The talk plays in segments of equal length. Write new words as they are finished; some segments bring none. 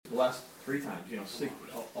blessed 3 times,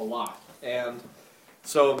 a lot. And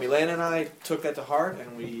so Milan and I took that to heart,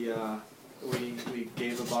 and we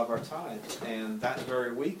gave above our tithe. And that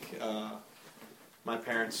very week, my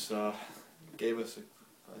parents gave us a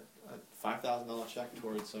 $5,000 check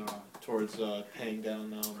towards paying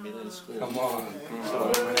down Milan's school. Come on.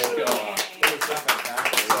 So it was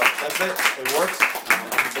fantastic. So that's it. It works.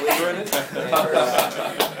 Believer in it.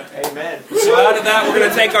 And, amen. So out of that, we're going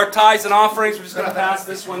to take our tithes and offerings. We're just going to pass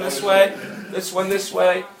this one this way, this one this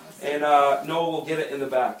way, and Noah will get it in the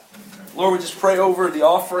back. Lord, we just pray over the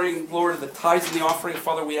offering, Lord, the tithes and the offering.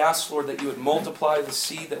 Father, we ask, Lord, that you would multiply the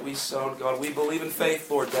seed that we sowed. God, we believe in faith,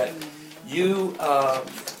 Lord, that you,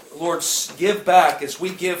 Lord, give back as we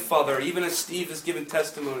give, Father, even as Steve has given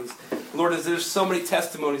testimonies. Lord, as there's so many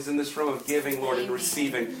testimonies in this room of giving, Lord, and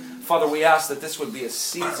receiving. Father, we ask that this would be a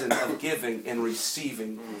season of giving and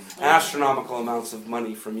receiving astronomical amounts of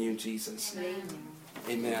money from you, Jesus.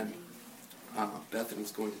 Amen.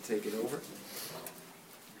 Bethany's going to take it over.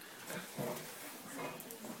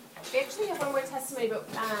 We actually have one more testimony, but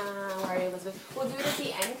where are you, Elizabeth? We'll do it at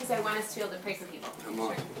the end because I want us to be able to pray for people. Come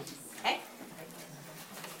on. Sure. Okay?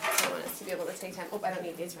 I want us to be able to take time. Oh, I don't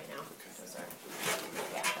need these right now. So sorry.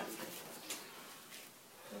 Yeah, that's fine.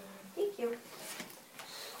 Thank you.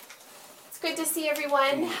 It's good to see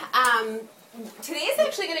everyone. Today is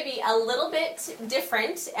actually going to be a little bit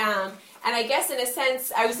different. And I guess in a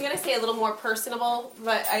sense, I was going to say a little more personable,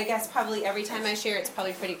 but I guess probably every time I share it's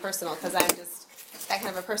probably pretty personal because I'm just that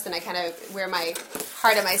kind of a person. I kind of wear my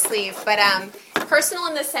heart on my sleeve. But personal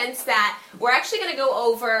in the sense that we're actually going to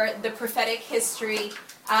go over the prophetic history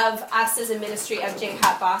of us as a ministry of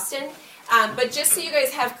JHOP Boston. But just so you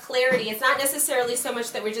guys have clarity, it's not necessarily so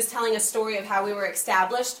much that we're just telling a story of how we were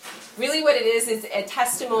established. Really what it is a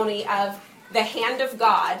testimony of the hand of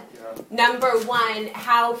God. Number one,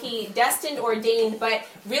 how he destined, ordained, but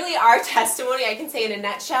really our testimony, I can say in a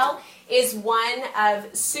nutshell, is one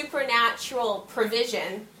of supernatural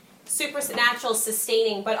provision, supernatural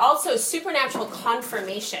sustaining, but also supernatural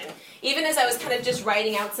confirmation. Even as I was kind of just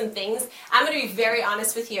writing out some things, I'm going to be very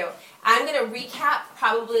honest with you. I'm going to recap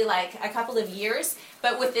probably like a couple of years,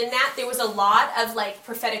 but within that there was a lot of like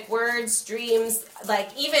prophetic words, dreams, like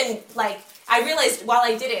even like I realized while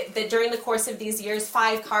I did it that during the course of these years,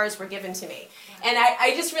 5 cars were given to me. And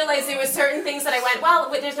I just realized there were certain things that I went, well,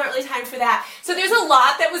 there's not really time for that. So there's a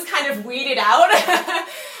lot that was kind of weeded out.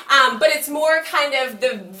 But it's more kind of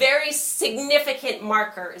the very significant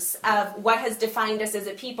markers of what has defined us as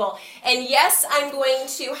a people. And yes, I'm going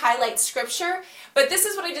to highlight scripture, but this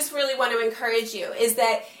is what I just really want to encourage you, is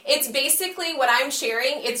that it's basically what I'm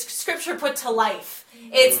sharing, it's scripture put to life.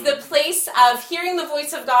 It's the place of hearing the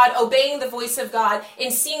voice of God, obeying the voice of God,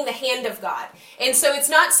 and seeing the hand of God. And so it's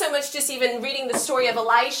not so much just even reading the story of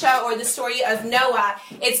Elisha or the story of Noah.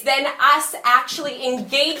 It's then us actually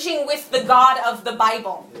engaging with the God of the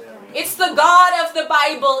Bible. It's the God of the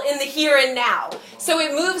Bible in the here and now. So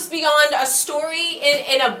it moves beyond a story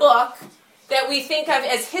in a book that we think of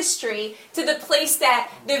as history to the place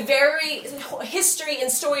that the very history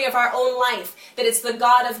and story of our own life, that it's the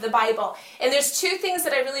God of the Bible. And there's 2 things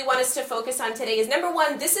that I really want us to focus on today. Is number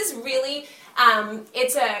one, this is really,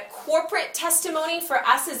 it's a corporate testimony for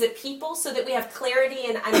us as a people so that we have clarity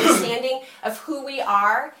and understanding of who we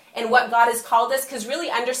are and what God has called us, because really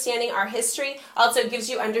understanding our history also gives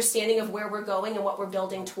you understanding of where we're going and what we're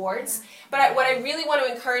building towards. But what I really want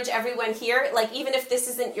to encourage everyone here, like even if this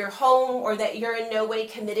isn't your home or that you're in no way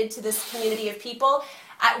committed to this community of people,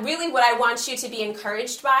 really what I want you to be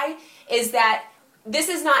encouraged by is that this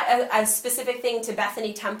is not a specific thing to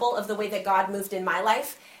Bethany Temple of the way that God moved in my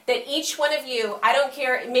life. That each one of you, I don't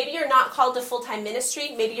care, maybe you're not called to full-time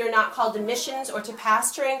ministry, maybe you're not called to missions or to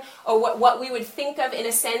pastoring or what we would think of in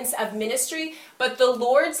a sense of ministry, but the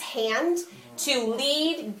Lord's hand to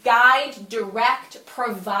lead, guide, direct,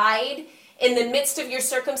 provide in the midst of your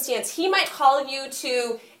circumstance. He might call you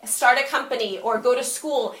to start a company or go to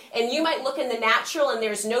school, and you might look in the natural and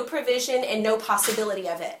there's no provision and no possibility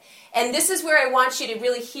of it. And this is where I want you to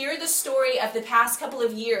really hear the story of the past couple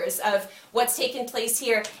of years of what's taken place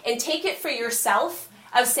here and take it for yourself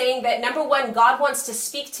of saying that, number one, God wants to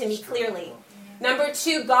speak to me clearly. Number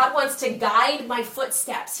 2, God wants to guide my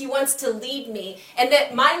footsteps. He wants to lead me. And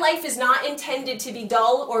that my life is not intended to be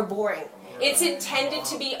dull or boring. It's intended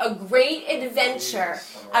to be a great adventure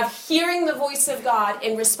of hearing the voice of God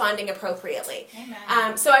and responding appropriately.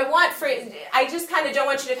 So I just kind of don't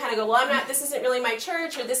want you to kind of go, well, this isn't really my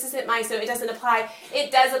church, or this isn't so it doesn't apply. It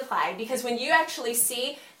does apply, because when you actually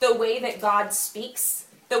see the way that God speaks,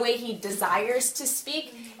 the way he desires to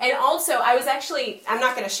speak, and also I'm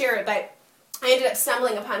not going to share it, but I ended up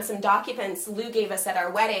stumbling upon some documents Lou gave us at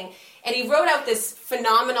our wedding, and he wrote out this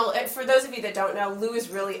phenomenal, for those of you that don't know, Lou is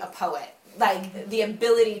really a poet, like the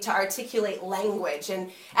ability to articulate language.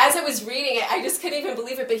 And as I was reading it, I just couldn't even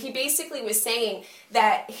believe it, but he basically was saying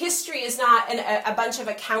that history is not a bunch of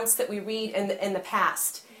accounts that we read in the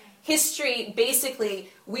past. History, basically,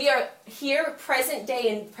 we are here present day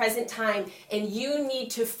and present time, and you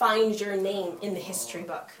need to find your name in the history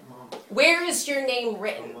book. Where is your name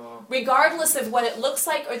written? Regardless of what it looks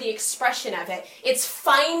like or the expression of it, it's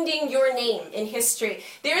finding your name in history.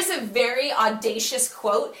 There's a very audacious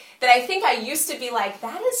quote that I think I used to be like,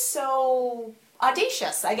 that is so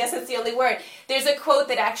audacious. I guess that's the only word. There's a quote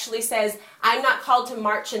that actually says, I'm not called to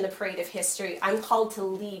march in the parade of history. I'm called to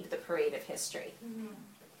lead the parade of history.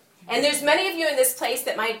 And there's many of you in this place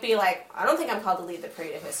that might be like, I don't think I'm called to lead the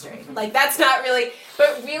parade of history. Like, that's not really,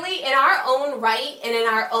 but really in our own right and in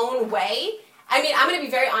our own way. I mean, I'm going to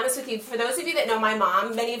be very honest with you. For those of you that know my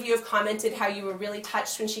mom, many of you have commented how you were really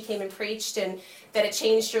touched when she came and preached and that it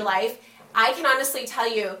changed your life. I can honestly tell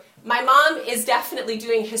you, my mom is definitely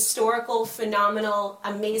doing historical, phenomenal,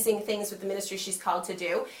 amazing things with the ministry she's called to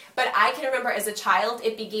do. But I can remember as a child,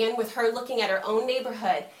 it began with her looking at her own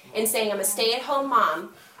neighborhood and saying, I'm a stay-at-home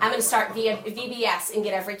mom. I'm going to start VBS and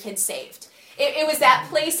get every kid saved. It was that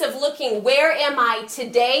place of looking, where am I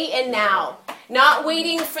today and now? Not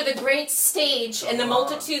waiting for the great stage and the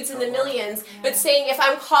multitudes and the millions, but saying, if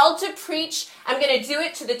I'm called to preach, I'm going to do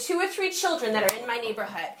it to the 2 or 3 children that are in my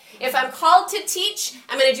neighborhood. If I'm called to teach,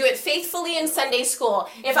 I'm going to do it faithfully in Sunday school.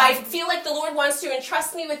 If I feel like the Lord wants to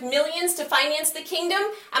entrust me with millions to finance the kingdom,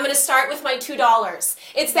 I'm going to start with my $2.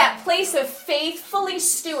 It's that place of faithfully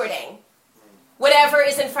stewarding whatever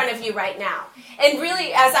is in front of you right now. And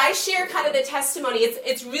really, as I share kind of the testimony,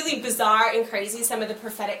 it's really bizarre and crazy, some of the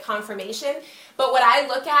prophetic confirmation. But what I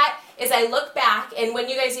look at is I look back, and when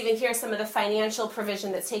you guys even hear some of the financial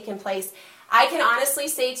provision that's taken place, I can honestly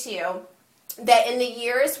say to you that in the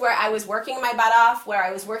years where I was working my butt off, where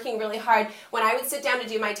I was working really hard, when I would sit down to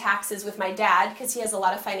do my taxes with my dad, because he has a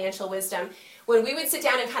lot of financial wisdom, when we would sit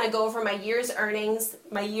down and kind of go over my year's earnings,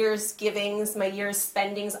 my year's givings, my year's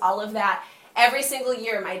spendings, all of that, every single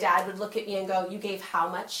year, my dad would look at me and go, you gave how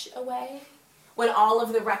much away? When all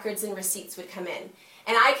of the records and receipts would come in.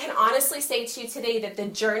 And I can honestly say to you today that the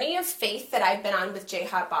journey of faith that I've been on with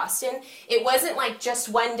JHOP Boston, it wasn't like just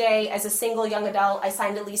one day as a single young adult, I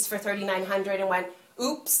signed a lease for $3,900 and went,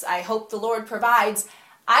 oops, I hope the Lord provides.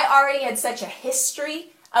 I already had such a history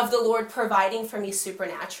of the Lord providing for me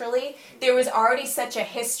supernaturally. There was already such a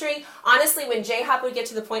history. Honestly, when JHOP would get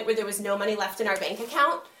to the point where there was no money left in our bank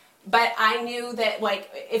account, but I knew that,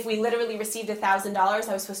 like, if we literally received $1,000,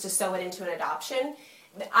 I was supposed to sow it into an adoption.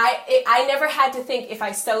 I never had to think, if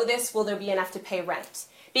I sow this, will there be enough to pay rent?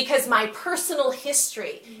 Because my personal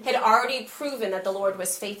history had already proven that the Lord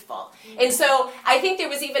was faithful. And so I think there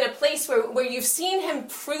was even a place where you've seen him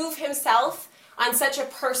prove himself on such a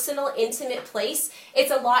personal, intimate place, it's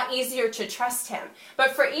a lot easier to trust him.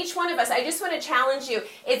 But for each one of us, I just want to challenge you.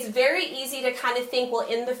 It's very easy to kind of think, well,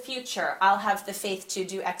 in the future, I'll have the faith to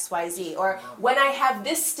do X, Y, Z. Or when I have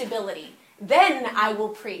this stability, then I will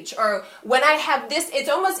preach. Or when I have this, it's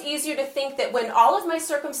almost easier to think that when all of my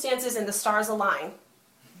circumstances and the stars align,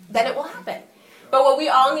 then it will happen. But what we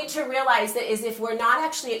all need to realize that is if we're not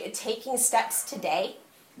actually taking steps today,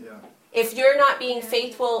 if you're not being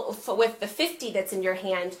faithful with the 50 that's in your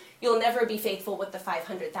hand, you'll never be faithful with the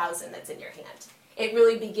 500,000 that's in your hand. It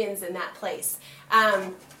really begins in that place.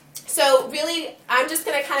 So really, I'm just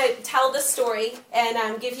going to kind of tell the story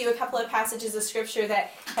and give you a couple of passages of scripture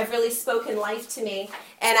that have really spoken life to me.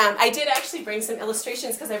 And I did actually bring some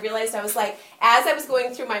illustrations because I realized I was like, as I was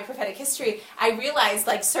going through my prophetic history, I realized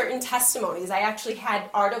like certain testimonies. I actually had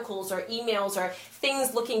articles or emails or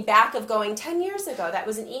things looking back of going 10 years ago. That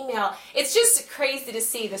was an email. It's just crazy to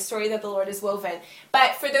see the story that the Lord has woven.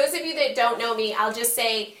 But for those of you that don't know me, I'll just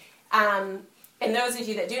say, and those of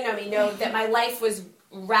you that do know me know that my life was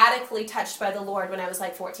radically touched by the Lord when I was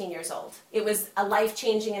like 14 years old. It was a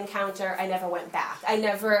life-changing encounter. I never went back. And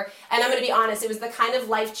I'm going to be honest, it was the kind of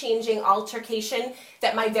life-changing altercation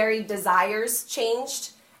that my very desires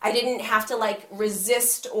changed. I didn't have to like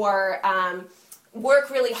resist or work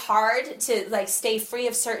really hard to like stay free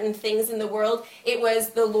of certain things in the world. It was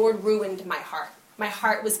the Lord ruined my heart. My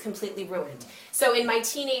heart was completely ruined. So in my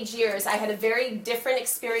teenage years, I had a very different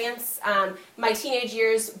experience. My teenage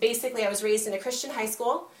years, basically, I was raised in a Christian high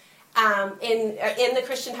school. In the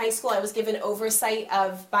Christian high school, I was given oversight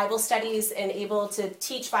of Bible studies and able to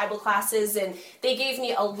teach Bible classes, and they gave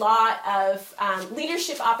me a lot of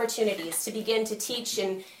leadership opportunities to begin to teach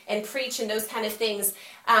and preach and those kind of things.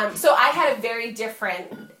 So I had a very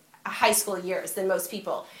different high school years than most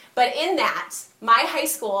people. But in that, my high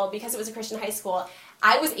school, because it was a Christian high school,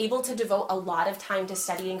 I was able to devote a lot of time to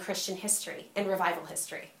studying Christian history and revival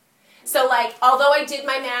history. So like, although I did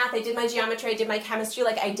my math, I did my geometry, I did my chemistry,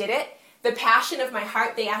 like I did it, the passion of my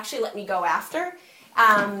heart, they actually let me go after.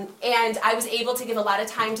 And I was able to give a lot of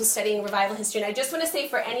time to studying revival history. And I just want to say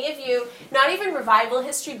for any of you, not even revival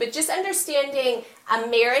history, but just understanding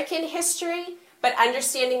American history, but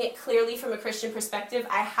understanding it clearly from a Christian perspective,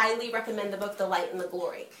 I highly recommend the book, The Light and the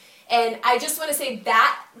Glory. And I just want to say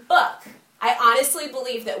that book, I honestly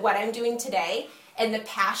believe that what I'm doing today and the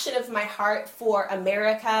passion of my heart for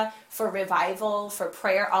America, for revival, for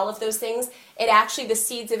prayer, all of those things, it actually, the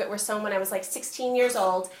seeds of it were sown when I was like 16 years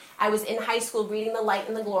old. I was in high school reading The Light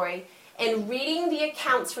and the Glory, and reading the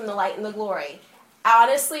accounts from The Light and the Glory.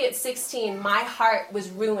 Honestly, at 16, my heart was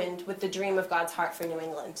ruined with the dream of God's heart for New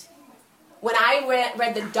England. When I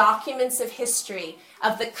read the documents of history,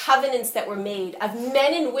 of the covenants that were made, of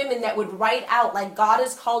men and women that would write out, like, God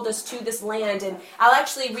has called us to this land, and I'll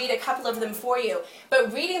actually read a couple of them for you.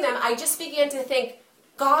 But reading them, I just began to think,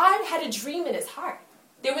 God had a dream in his heart.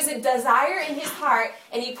 There was a desire in his heart,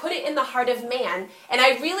 and he put it in the heart of man. And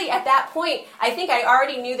I really, at that point, I think I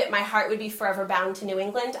already knew that my heart would be forever bound to New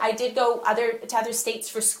England. I did go to other states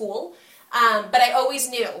for school. But I always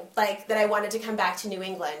knew, like, that I wanted to come back to New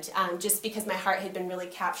England, just because my heart had been really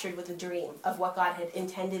captured with a dream of what God had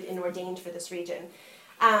intended and ordained for this region.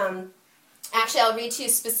 Actually, I'll read to you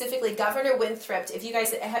specifically Governor Winthrop. If you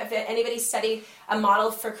guys have anybody studied A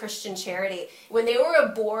Model for Christian Charity, when they were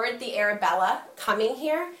aboard the Arabella coming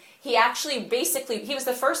here, he actually he was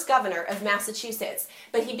the first governor of Massachusetts,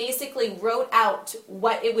 but he basically wrote out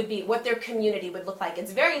what it would be, what their community would look like.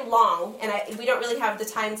 It's very long, and we don't really have the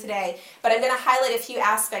time today, but I'm going to highlight a few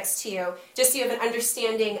aspects to you, just so you have an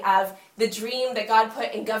understanding of the dream that God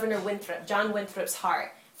put in Governor Winthrop, John Winthrop's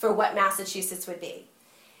heart, for what Massachusetts would be.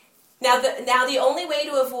 Now the only way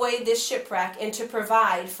to avoid this shipwreck and to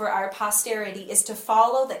provide for our posterity is to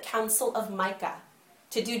follow the counsel of Micah,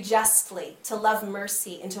 to do justly, to love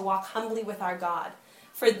mercy, and to walk humbly with our God.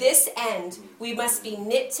 For this end, we must be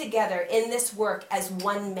knit together in this work as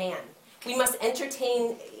one man. We must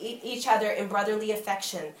entertain each other in brotherly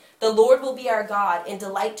affection. The Lord will be our God and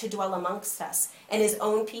delight to dwell amongst us and his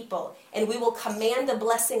own people, and we will command a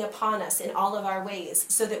blessing upon us in all of our ways,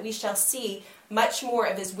 so that we shall see much more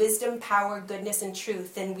of his wisdom, power, goodness, and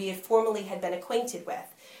truth than we formerly had been acquainted with.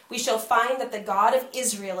 We shall find that the God of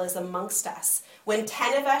Israel is amongst us, when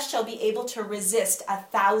 10 of us shall be able to resist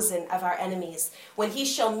 1,000 of our enemies, when he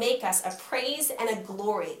shall make us a praise and a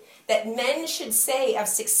glory, that men should say of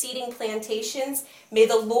succeeding plantations, may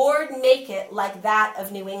the Lord make it like that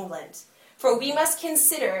of New England. For we must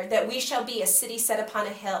consider that we shall be a city set upon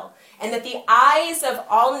a hill, and that the eyes of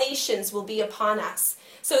all nations will be upon us,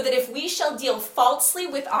 so that if we shall deal falsely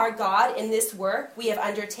with our God in this work we have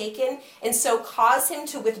undertaken, and so cause him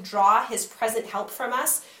to withdraw his present help from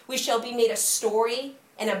us, we shall be made a story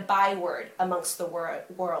and a byword amongst the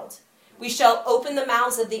world. We shall open the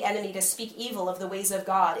mouths of the enemy to speak evil of the ways of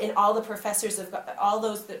God and all the professors of God, all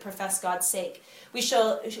those that profess God's sake. We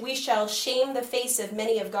shall shame the face of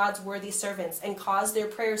many of God's worthy servants and cause their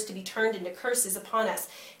prayers to be turned into curses upon us,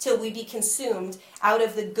 till we be consumed out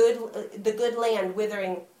of the good land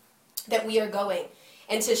whithering that we are going.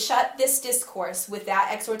 And to shut this discourse with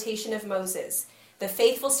that exhortation of Moses, the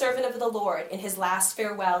faithful servant of the Lord, in his last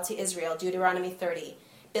farewell to Israel, Deuteronomy 30.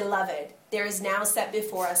 Beloved, there is now set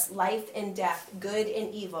before us life and death, good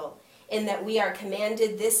and evil, in that we are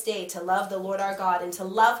commanded this day to love the Lord our God and to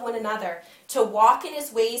love one another, to walk in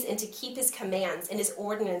his ways and to keep his commands and his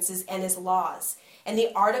ordinances and his laws, and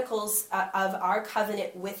the articles of our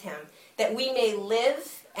covenant with him, that we may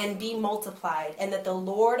live and be multiplied, and that the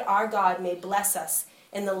Lord our God may bless us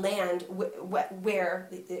in the land where,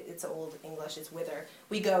 it's old English, it's whither,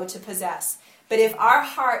 we go to possess. But if our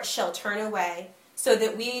heart shall turn away, so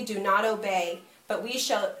that we do not obey, but we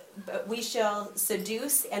shall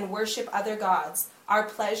seduce and worship other gods, our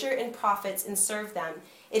pleasure and profits, and serve them,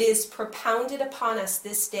 it is propounded upon us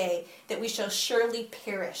this day that we shall surely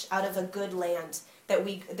perish out of a good land that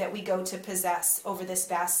we go to possess over this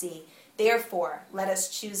vast sea. Therefore, let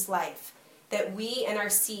us choose life, that we and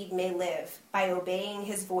our seed may live by obeying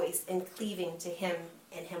his voice and cleaving to him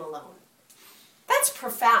and him alone. That's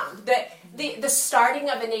profound. The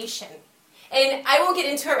starting of a nation. And I won't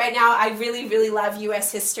get into it right now. I really, really love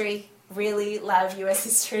U.S. history. Really love U.S.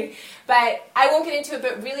 history. But I won't get into it.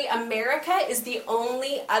 But really, America is the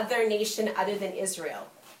only other nation other than Israel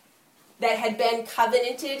that had been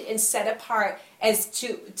covenanted and set apart as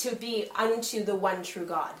to be unto the one true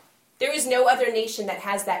God. There is no other nation that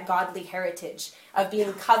has that godly heritage of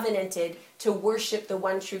being covenanted to worship the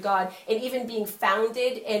one true God, and even being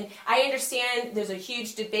founded. And I understand there's a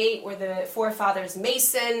huge debate where the forefathers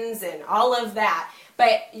Masons and all of that,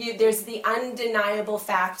 but there's the undeniable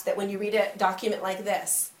fact that when you read a document like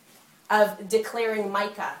this, of declaring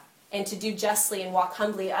Micah, and to do justly and walk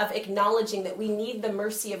humbly, of acknowledging that we need the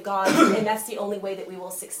mercy of God, and that's the only way that we will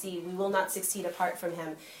succeed. We will not succeed apart from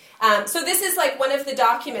him. So this is like one of the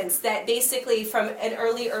documents that basically from an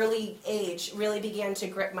early age really began to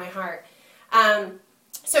grip my heart.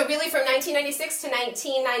 So really from 1996 to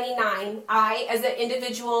 1999, I, as an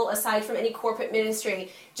individual, aside from any corporate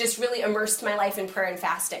ministry, just really immersed my life in prayer and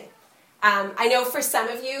fasting. I know for some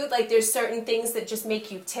of you, like there's certain things that just make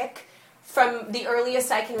you tick. From the earliest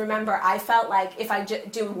I can remember, I felt like if I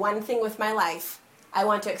do one thing with my life, I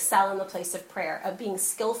want to excel in the place of prayer, of being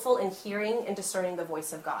skillful in hearing and discerning the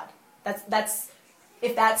voice of God. That's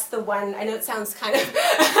if that's the one. I know it sounds kind of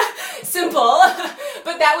simple,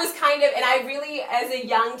 but that was kind of, and I really, as a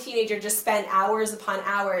young teenager, just spent hours upon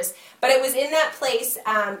hours. But it was in that place,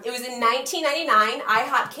 it was in 1999,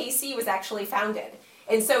 IHOP KC was actually founded.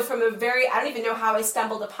 And so from a very, I don't even know how I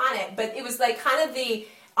stumbled upon it, but it was like kind of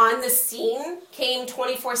on the scene came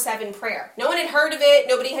 24/7 prayer. No one had heard of it.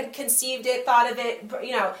 Nobody had conceived it, thought of it,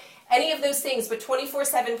 any of those things. But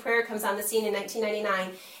 24/7 prayer comes on the scene in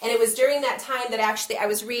 1999. And it was during that time that actually I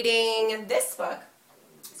was reading this book.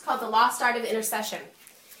 It's called The Lost Art of Intercession.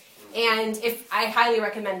 And I highly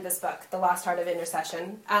recommend this book, The Lost Art of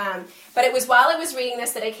Intercession. But it was while I was reading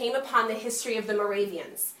this that I came upon the history of the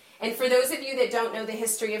Moravians. And for those of you that don't know the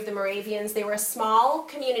history of the Moravians, they were a small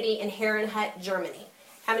community in Herrenhut, Germany.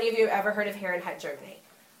 How many of you have ever heard of Herrenhut, Germany?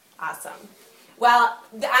 Awesome. Well,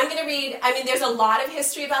 I'm going to read, there's a lot of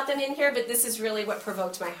history about them in here, but this is really what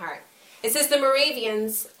provoked my heart. It says the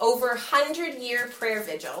Moravians, over 100-year prayer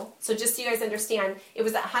vigil. So just so you guys understand, it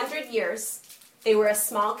was 100 years. They were a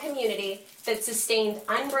small community that sustained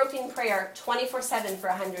unbroken prayer 24/7 for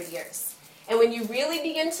 100 years. And when you really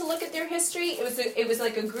begin to look at their history, it was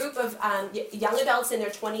like a group of young adults in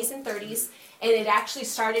their 20s and 30s, and it actually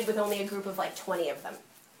started with only a group of like 20 of them.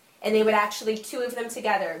 And they would actually, 2 of them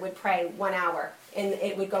together would pray 1 hour, and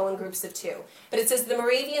it would go in groups of 2. But it says the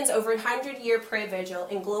Moravians' over 100-year prayer vigil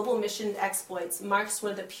and global mission exploits marks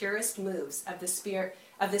one of the purest moves of the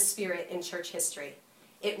Spirit in church history.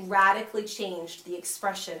 It radically changed the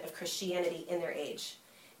expression of Christianity in their age.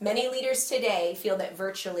 Many leaders today feel that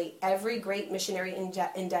virtually every great missionary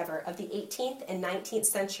endeavor of the 18th and 19th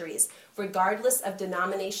centuries, regardless of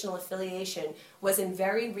denominational affiliation, was in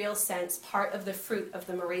very real sense part of the fruit of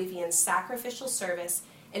the Moravians' sacrificial service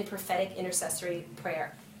and prophetic intercessory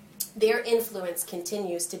prayer. Their influence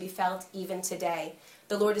continues to be felt even today.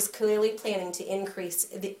 The Lord is clearly planning to increase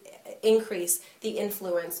the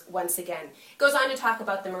influence once again. It goes on to talk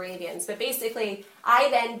about the Moravians, but basically I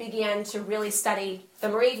then began to really study the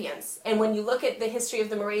Moravians. And when you look at the history of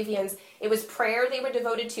the Moravians, it was prayer they were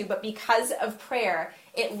devoted to, but because of prayer,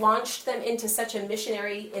 it launched them into such a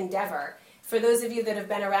missionary endeavor. For those of you that have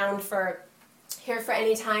been around here for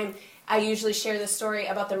any time, I usually share the story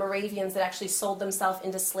about the Moravians that actually sold themselves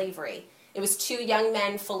into slavery. It was 2 young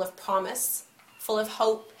men full of promise, full of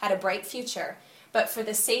hope, had a bright future. But for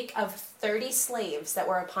the sake of 30 slaves that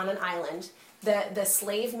were upon an island, the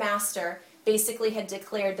slave master basically had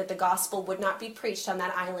declared that the gospel would not be preached on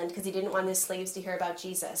that island because he didn't want his slaves to hear about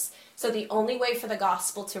Jesus. So the only way for the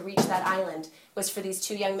gospel to reach that island was for these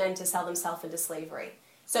 2 young men to sell themselves into slavery.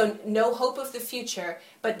 So no hope of the future,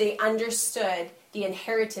 but they understood the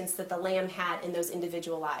inheritance that the Lamb had in those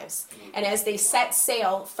individual lives. And as they set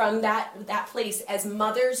sail from that place, as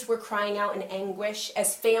mothers were crying out in anguish,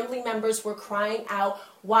 as family members were crying out,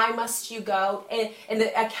 "Why must you go?" And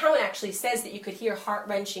the account actually says that you could hear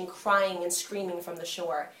heart-wrenching crying and screaming from the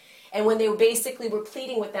shore. And when they basically were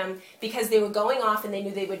pleading with them because they were going off and they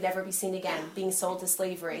knew they would never be seen again, being sold to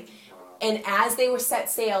slavery. And as they were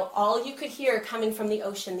set sail, all you could hear coming from the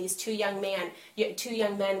ocean, these 2 young men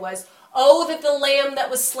was, "Oh, that the Lamb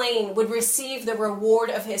that was slain would receive the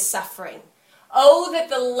reward of his suffering. Oh, that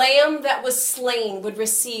the Lamb that was slain would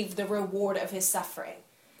receive the reward of his suffering."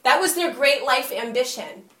 That was their great life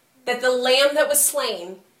ambition, that the Lamb that was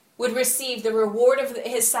slain would receive the reward of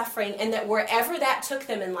his suffering, and that wherever that took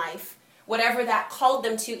them in life, whatever that called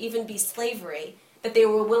them to, even be slavery, that they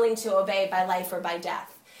were willing to obey by life or by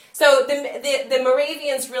death. So the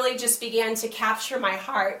Moravians really just began to capture my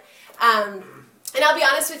heart. And I'll be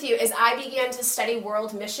honest with you, as I began to study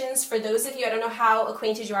world missions, for those of you, I don't know how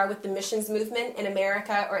acquainted you are with the missions movement in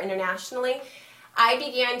America or internationally, I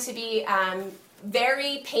began to be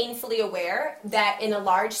very painfully aware that in a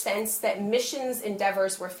large sense that missions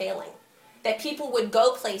endeavors were failing. That people would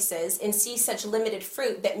go places and see such limited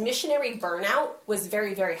fruit, that missionary burnout was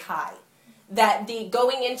very, very high. That the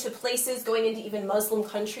going into places, going into even Muslim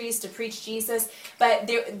countries to preach Jesus, but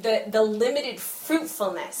the limited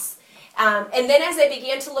fruitfulness. And then as I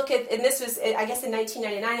began to look at, and this was, I guess in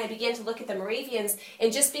 1999, I began to look at the Moravians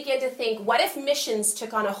and just began to think, what if missions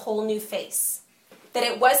took on a whole new face? That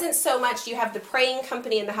it wasn't so much you have the praying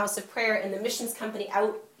company in the house of prayer and the missions company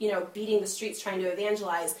out, beating the streets trying to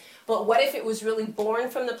evangelize. But what if it was really born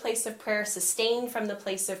from the place of prayer, sustained from the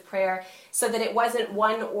place of prayer, so that it wasn't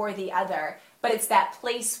one or the other, but it's that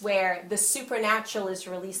place where the supernatural is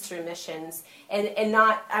released through missions, and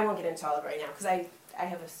not, I won't get into all of it right now, because I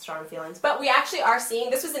have strong feelings. But we actually are seeing,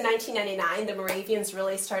 this was in 1999, the Moravians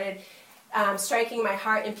really started striking my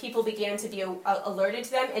heart, and people began to be alerted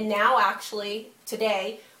to them. And now, actually,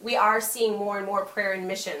 today, we are seeing more and more prayer and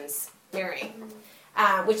missions, Mary,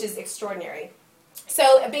 which is extraordinary.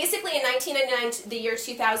 So basically, in 1999, the year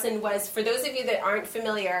 2000 was, for those of you that aren't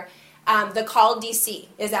familiar, the Call DC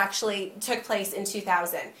took place in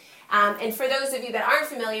 2000. And for those of you that aren't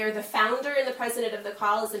familiar, the founder and the president of the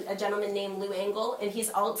Call is a gentleman named Lou Engle, and he's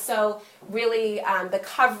also really the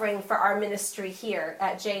covering for our ministry here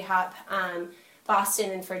at JHOP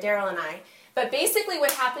Boston and for Daryl and I. But basically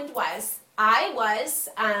what happened was, I was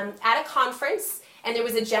at a conference, and there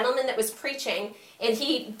was a gentleman that was preaching, and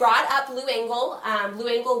he brought up Lou Engle. Lou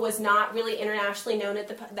Engle was not really internationally known at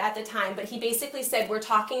the time, but he basically said, we're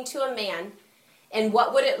talking to a man, and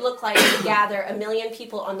what would it look like to gather 1 million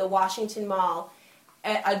people on the Washington Mall,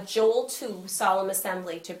 a Joel 2 solemn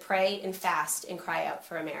assembly, to pray and fast and cry out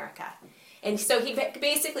for America? And so he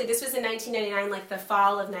basically, this was in 1999, like the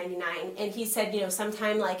fall of 99, and he said,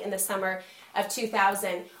 sometime like in the summer of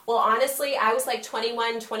 2000. Well, honestly, I was like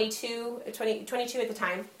 21, 22 at the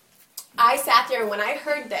time. I sat there, and when I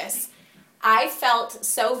heard this, I felt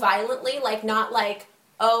so violently, not like,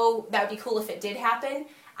 oh, that would be cool if it did happen.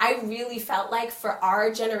 I really felt like for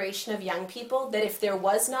our generation of young people, that if there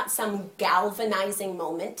was not some galvanizing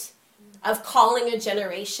moment of calling a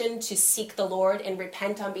generation to seek the Lord and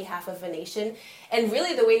repent on behalf of a nation, and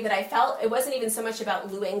really the way that I felt, it wasn't even so much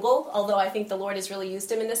about Lou Engle, although I think the Lord has really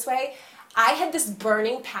used him in this way. I had this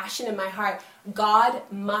burning passion in my heart. God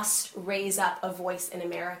must raise up a voice in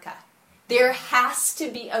America. There has to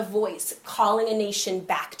be a voice calling a nation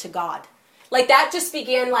back to God. That just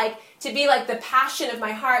began to be the passion of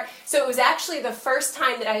my heart. So it was actually the first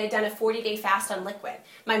time that I had done a 40-day fast on liquid.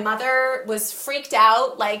 My mother was freaked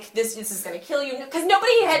out, this is going to kill you. Because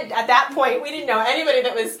nobody had, at that point, we didn't know anybody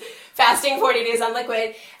that was fasting 40 days on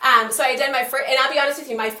liquid. So I had done my first, and I'll be honest with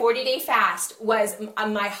you, my 40-day fast was,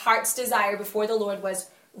 my heart's desire before the Lord was,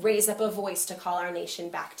 raise up a voice to call our nation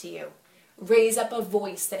back to you. Raise up a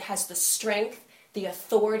voice that has the strength, the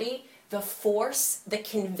authority, the force, the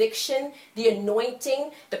conviction, the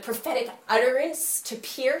anointing, the prophetic utterance to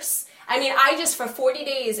pierce. I just for 40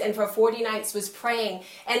 days and for 40 nights was praying.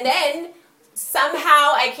 And then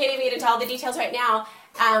somehow, I can't even get into all the details right now,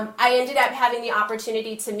 I ended up having the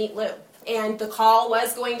opportunity to meet Lou. And the call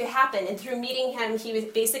was going to happen. And through meeting him, he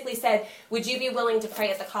basically said, would you be willing to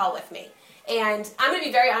pray at the call with me? And I'm going to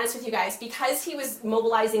be very honest with you guys, because he was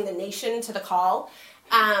mobilizing the nation to the call,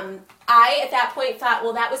 I, at that point, thought,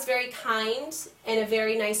 well, that was very kind and a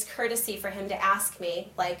very nice courtesy for him to ask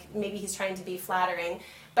me, maybe he's trying to be flattering.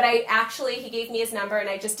 But he gave me his number, and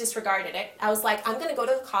I just disregarded it. I was like, I'm going to go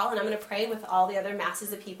to the call, and I'm going to pray with all the other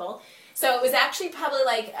masses of people. So it was actually probably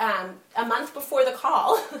a month before the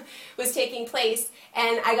call was taking place,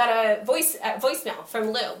 and I got a voicemail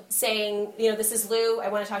from Lou saying, this is Lou. I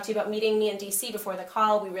want to talk to you about meeting me in D.C. before the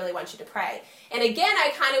call. We really want you to pray. And again,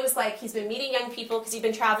 I kind of was like, he's been meeting young people because he'd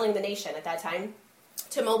been traveling the nation at that time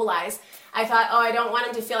to mobilize. I thought, I don't want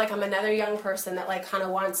him to feel like I'm another young person that kind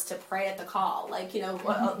of wants to pray at the call,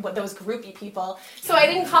 what those groupie people. So I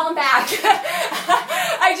didn't call him back.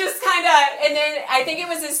 I just and then I think it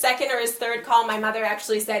was his second or his third call, my mother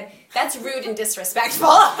actually said, that's rude and disrespectful.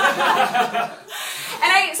 So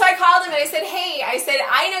I called him and I said, hey,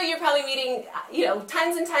 I know you're probably meeting,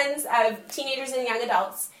 tons and tons of teenagers and young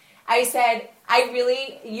adults. I said,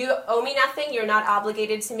 you owe me nothing. You're not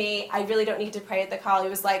obligated to me. I really don't need to pray at the call. He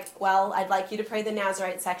was like, well, I'd like you to pray the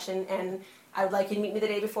Nazarite section, and I would like you to meet me the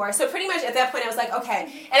day before. So pretty much at that point, I was like, okay.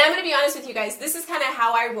 And I'm going to be honest with you guys. This is kind of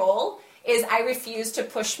how I roll, is I refuse to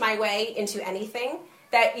push my way into anything.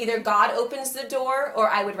 That either God opens the door or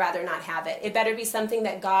I would rather not have it. It better be something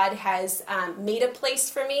that God has made a place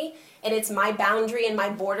for me, and it's my boundary and my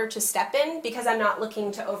border to step in, because I'm not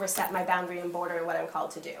looking to overstep my boundary and border and what I'm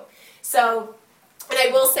called to do. So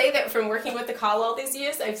I will say that from working with the call all these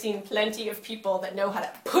years, I've seen plenty of people that know how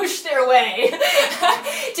to push their way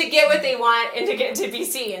to get what they want and to get to be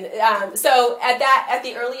seen. So at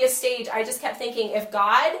the earliest stage, I just kept thinking, if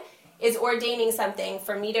God is ordaining something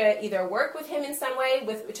for me to either work with him in some way,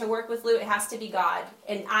 to work with Lou, it has to be God.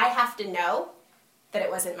 And I have to know that it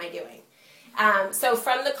wasn't my doing. So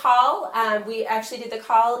from the call, we actually did the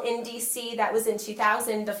call in D.C. That was in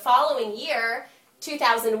 2000. The following year,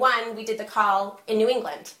 2001, we did the call in New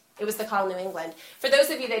England. It was the call in New England. For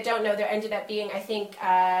those of you that don't know, there ended up being, I think,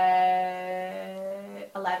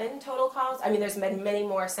 11 total calls. I mean, there's been many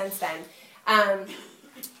more since then.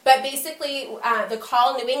 But basically, the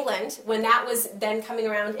call in New England, when that was then coming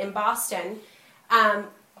around in Boston,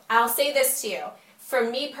 I'll say this to you. For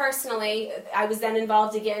me personally, I was then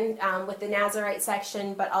involved again with the Nazarite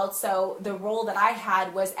section, but also the role that I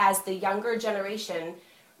had was as the younger generation,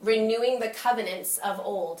 renewing the covenants of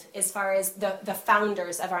old as far as the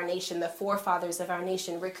founders of our nation, the forefathers of our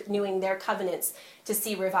nation, renewing their covenants to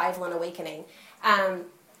see revival and awakening.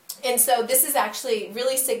 And so this is actually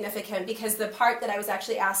really significant because the part that I was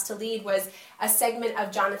actually asked to lead was a segment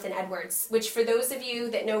of Jonathan Edwards, which for those of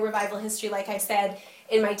you that know revival history, like I said,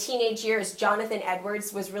 in my teenage years, Jonathan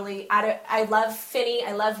Edwards was really, I love Finney,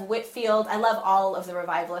 I love Whitfield, I love all of the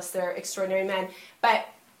revivalists, they're extraordinary men, but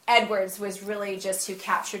Edwards was really just who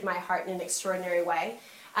captured my heart in an extraordinary way.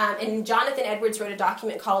 And Jonathan Edwards wrote a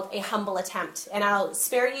document called A Humble Attempt, and I'll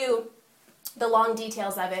spare you the long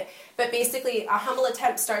details of it, but basically A Humble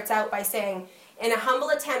Attempt starts out by saying, in a humble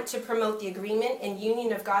attempt to promote the agreement and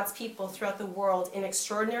union of God's people throughout the world in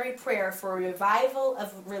extraordinary prayer for a revival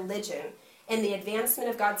of religion and the advancement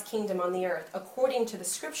of God's kingdom on the earth, according to the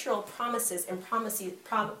scriptural promises and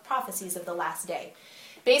prophecies of the last day.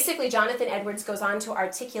 Basically, Jonathan Edwards goes on to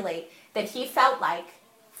articulate that he felt like,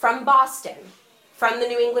 from Boston, from the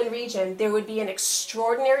New England region, there would be an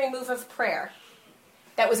extraordinary move of prayer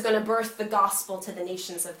that was going to birth the gospel to the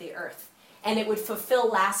nations of the earth. And it would fulfill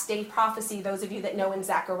last day prophecy, those of you that know in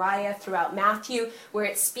Zechariah, throughout Matthew, where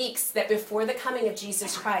it speaks that before the coming of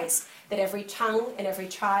Jesus Christ, that every tongue and every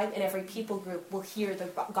tribe and every people group will hear the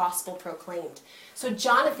gospel proclaimed. So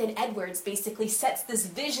Jonathan Edwards basically sets this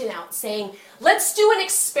vision out saying, let's do an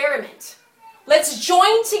experiment. Let's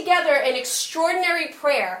join together in extraordinary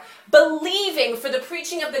prayer, believing for the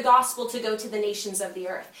preaching of the gospel to go to the nations of the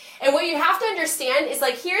earth. And what you have to understand is,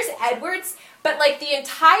 like, here's Edwards, but like the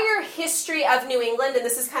entire history of New England, and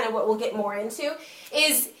this is kind of what we'll get more into,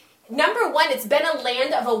 is, number one, it's been a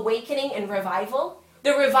land of awakening and revival.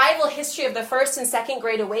 The revival history of the first and second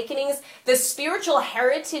great awakenings, the spiritual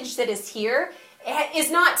heritage that is here, is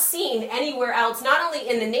not seen anywhere else, not only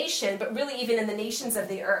in the nation, but really even in the nations of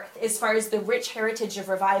the earth, as far as the rich heritage of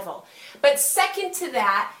revival. But second to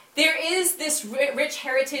that, there is this rich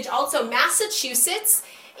heritage also. Massachusetts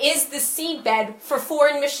is the seedbed for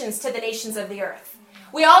foreign missions to the nations of the earth.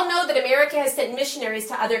 We all know that America has sent missionaries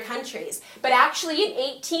to other countries, but actually in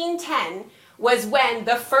 1810 was when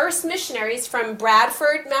the first missionaries from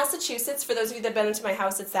Bradford, Massachusetts, for those of you that have been into my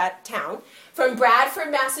house, it's that town, from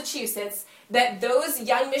Bradford, Massachusetts, that those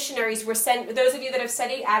young missionaries were sent. Those of you that have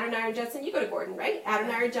studied Adoniram Judson, you go to Gordon, right?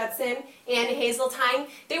 Adoniram Judson and Hazeltine,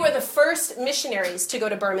 they were the first missionaries to go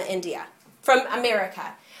to Burma, India, from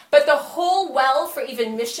America. But the whole well for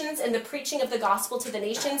even missions and the preaching of the gospel to the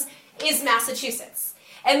nations is Massachusetts.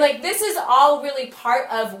 And like this is all really part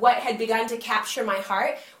of what had begun to capture my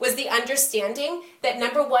heart, was the understanding that,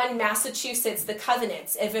 number one, Massachusetts, the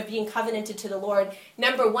covenants of being covenanted to the Lord,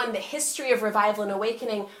 number one, the history of revival and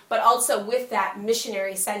awakening, but also with that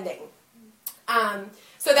missionary sending.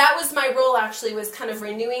 So that was my role, actually, was kind of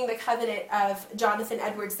renewing the covenant of Jonathan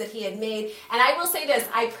Edwards that he had made. And I will say this,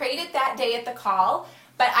 I prayed it that day at the call,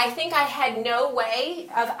 but I think I had no way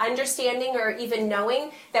of understanding or even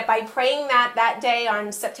knowing that by praying that day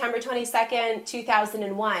on September 22nd,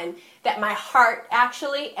 2001, that my heart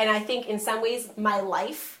actually, and I think in some ways my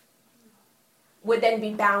life, would then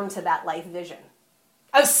be bound to that life vision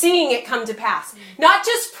of seeing it come to pass. Not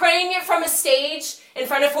just praying it from a stage in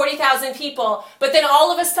front of 40,000 people, but then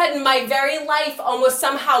all of a sudden my very life almost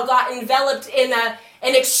somehow got enveloped in an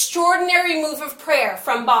extraordinary move of prayer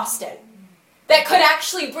from Boston that could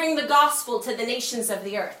actually bring the gospel to the nations of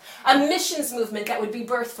the earth. A missions movement that would be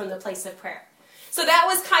birthed from the place of prayer. So that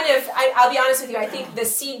was kind of, I'll be honest with you, I think the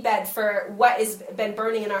seedbed for what has been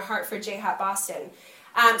burning in our heart for JHOP Boston.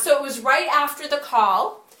 So it was right after the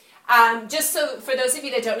call. Just so for those of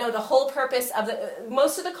you that don't know, the whole purpose of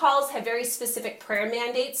most of the calls have very specific prayer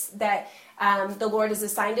mandates that the Lord has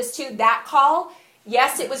assigned us to. That call,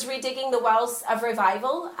 yes, it was redigging the wells of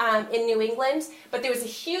revival in New England, but there was a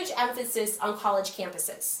huge emphasis on college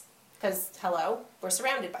campuses. because, hello, we're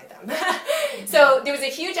surrounded by them. So there was a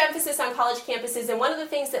huge emphasis on college campuses, and one of the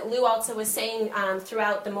things that Lou also was saying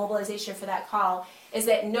throughout the mobilization for that call is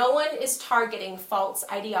that no one is targeting false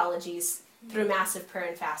ideologies through massive prayer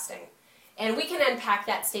and fasting. And we can unpack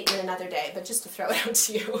that statement another day, but just to throw it out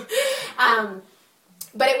to you.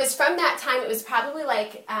 But it was from that time, it was probably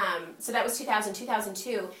like, so that was 2000,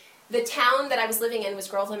 2002. The town that I was living in was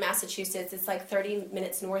Groveland, Massachusetts. It's like 30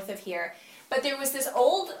 minutes north of here. But there was this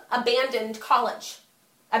old abandoned college.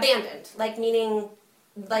 Abandoned, like meaning,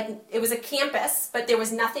 like it was a campus, but there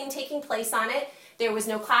was nothing taking place on it. There was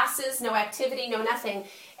no classes, no activity, no nothing.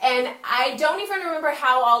 And I don't even remember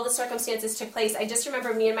how all the circumstances took place. I just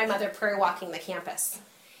remember me and my mother prayer walking the campus.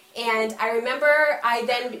 And I remember I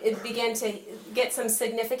then began to get some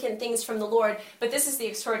significant things from the Lord, but this is the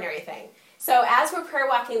extraordinary thing. So as we're prayer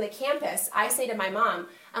walking the campus, I say to my mom,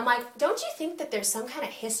 I'm like, don't you think that there's some kind of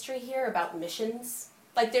history here about missions?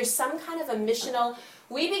 Like there's some kind of a missional...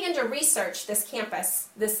 We begin to research this campus,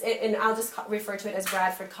 and I'll just refer to it as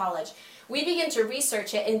Bradford College. We begin to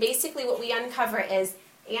research it, and basically what we uncover is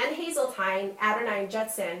Ann Hazeltine, Adonai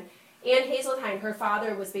Judson. Ann Hazeltine, her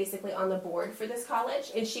father was basically on the board for this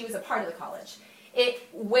college, and she was a part of the college. It,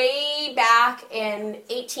 way back in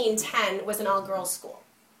 1810, was an all-girls school.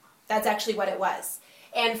 That's actually what it was.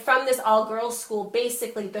 And from this all-girls school,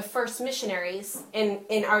 basically the first missionaries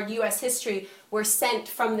in our U.S. history were sent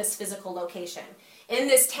from this physical location. In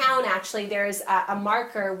this town, actually, there's a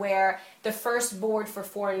marker where the first board for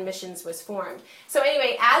foreign missions was formed. So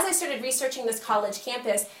anyway, as I started researching this college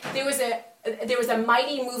campus, there was a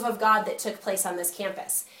mighty move of God that took place on this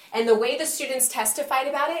campus. And the way the students testified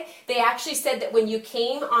about it, they actually said that when you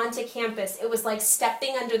came onto campus, it was like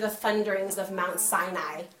stepping under the thunderings of Mount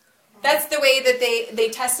Sinai. That's the way that they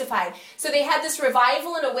testified. So they had this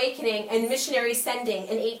revival and awakening and missionary sending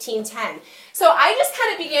in 1810. So I just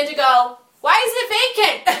kind of began to go, why is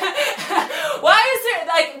it vacant? Why is there,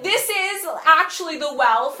 like, this is actually the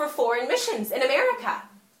well for foreign missions in America.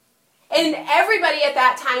 And everybody at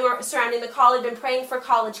that time surrounding the call had been praying for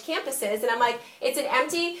college campuses. And I'm like, it's an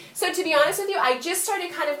empty. So to be honest with you, I just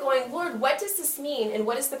started kind of going, Lord, what does this mean? And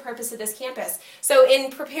what is the purpose of this campus? So in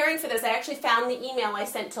preparing for this, I actually found the email I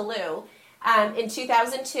sent to Lou in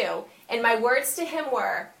 2002. And my words to him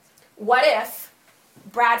were, what if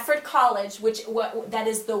Bradford College, that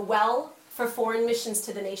is the well for foreign missions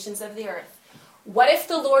to the nations of the earth, what if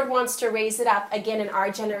the Lord wants to raise it up again in our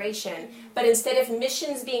generation, but instead of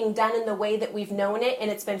missions being done in the way that we've known it and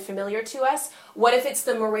it's been familiar to us, what if it's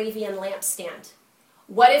the Moravian lampstand?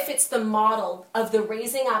 What if it's the model of the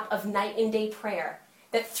raising up of night and day prayer,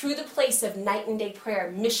 that through the place of night and day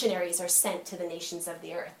prayer, missionaries are sent to the nations of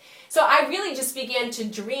the earth? So I really just began to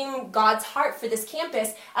dream God's heart for this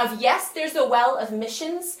campus of, yes, there's a well of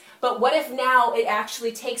missions, but what if now it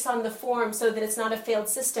actually takes on the form so that it's not a failed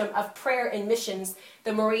system of prayer and missions,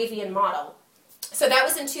 the Moravian model? So that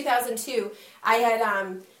was in 2002. I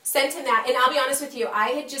had sent him that, and I'll be honest with you, I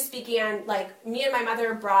had just began, like, me and my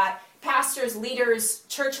mother brought pastors, leaders,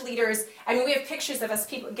 church leaders. I mean, we have pictures of us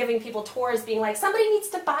giving people tours being like, somebody needs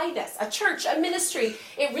to buy this, a church, a ministry.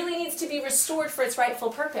 It really needs to be restored for its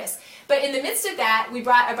rightful purpose. But in the midst of that, we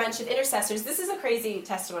brought a bunch of intercessors. This is a crazy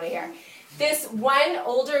testimony here. This one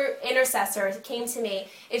older intercessor came to me,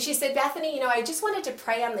 and she said, Bethany, I just wanted to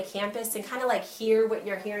pray on the campus and kind of like hear what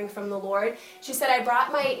you're hearing from the Lord. She said, I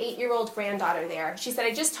brought my 8-year-old granddaughter there. She said,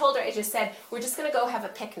 I just told her, we're just going to go have a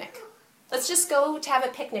picnic. Let's just go to have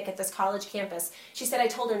a picnic at this college campus. She said, I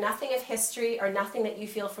told her nothing of history or nothing that you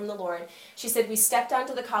feel from the Lord. She said, we stepped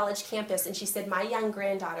onto the college campus, and she said, my young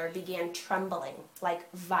granddaughter began trembling, like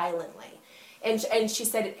violently. And she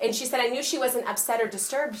said, I knew she wasn't upset or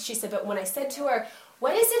disturbed. She said, but when I said to her,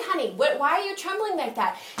 what is it, honey? Why are you trembling like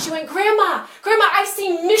that? She went, Grandma, I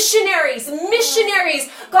see missionaries.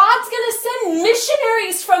 God's going to send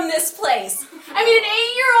missionaries from this place. I mean, an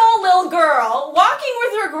 8-year-old little girl walking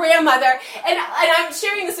with her grandmother. And I'm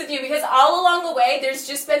sharing this with you because all along the way, there's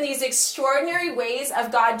just been these extraordinary ways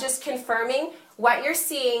of God just confirming what you're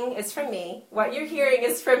seeing is from me, what you're hearing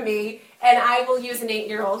is from me, and I will use an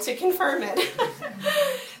 8-year-old to confirm it.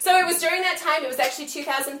 So it was during that time, it was actually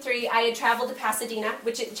 2003, I had traveled to Pasadena,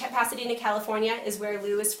 Pasadena, California is where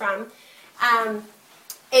Lou is from. And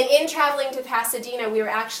in traveling to Pasadena, we were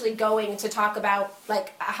actually going to talk about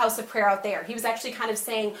like a house of prayer out there. He was actually kind of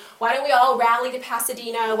saying, why don't we all rally to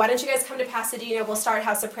Pasadena? Why don't you guys come to Pasadena? We'll start a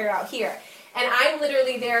house of prayer out here. And I'm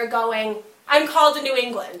literally there going, I'm called to New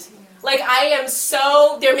England. Like I am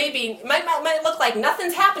so, might look like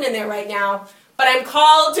nothing's happening there right now, but I'm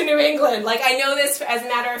called to New England. Like I know this as a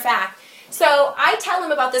matter of fact. So I tell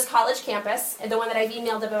him about this college campus, the one that I've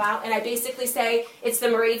emailed him about, and I basically say it's the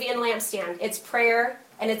Moravian lampstand. It's prayer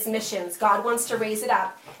and it's missions. God wants to raise it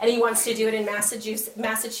up, and he wants to do it in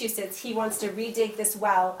Massachusetts. He wants to redig this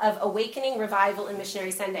well of awakening, revival, and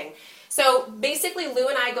missionary sending. So basically, Lou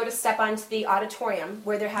and I go to step onto the auditorium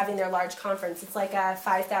where they're having their large conference. It's like a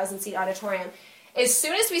 5,000-seat auditorium. As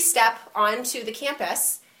soon as we step onto the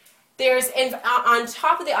campus, on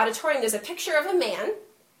top of the auditorium, there's a picture of a man,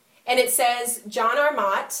 and it says John R.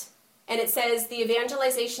 Mott, and it says the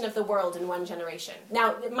evangelization of the world in one generation.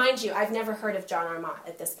 Now, mind you, I've never heard of John R. Mott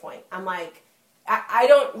at this point. I'm like, I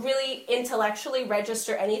don't really intellectually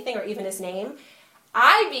register anything or even his name.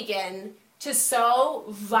 I begin to so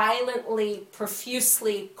violently,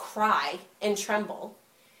 profusely cry and tremble.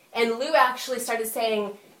 And Lou actually started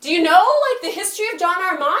saying, do you know, like, the history of John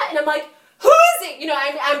R. Mott? And I'm like, who is it? You know,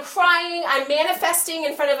 I'm crying, I'm manifesting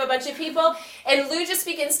in front of a bunch of people. And Lou just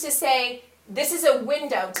begins to say, this is a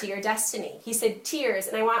window to your destiny. He said, tears,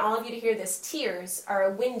 and I want all of you to hear this, tears are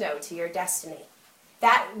a window to your destiny.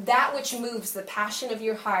 That which moves the passion of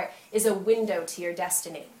your heart is a window to your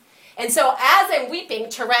destiny. And so as I'm weeping,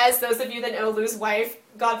 Therese, those of you that know Lou's wife,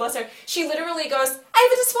 God bless her, she literally goes, I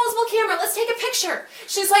have a disposable camera, let's take a picture.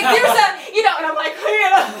 She's like, there's a, you know, and I'm like,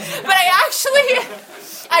 but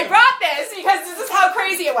I brought this because this is how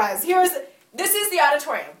crazy it was. This is the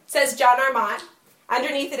auditorium. It says John R. Mott.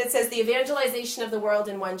 Underneath it says the evangelization of the world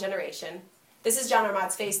in one generation. This is John R.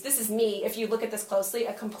 Mott's face. This is me, if you look at this closely,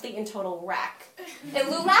 a complete and total wreck. And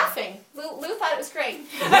Lou laughing. Lou thought it was great.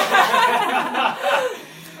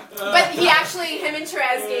 But he actually, him and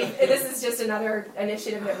Therese gave, this is just another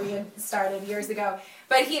initiative that we had started years ago,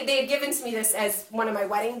 but they had given to me this as one of my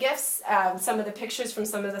wedding gifts, some of the pictures from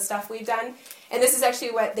some of the stuff we've done. And this is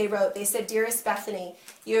actually what they wrote. They said, Dearest Bethany,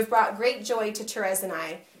 you have brought great joy to Therese and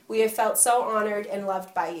I. We have felt so honored and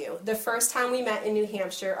loved by you. The first time we met in New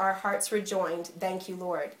Hampshire, our hearts were joined. Thank you,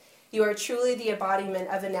 Lord. You are truly the embodiment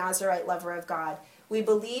of a Nazarite lover of God. We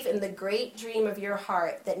believe in the great dream of your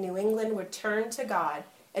heart that New England would turn to God,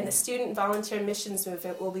 and the student volunteer missions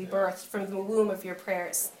movement will be birthed from the womb of your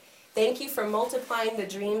prayers. Thank you for multiplying the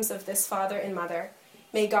dreams of this father and mother.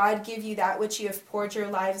 May God give you that which you have poured your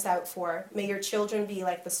lives out for. May your children be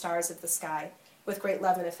like the stars of the sky. With great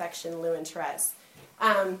love and affection, Lou and Therese.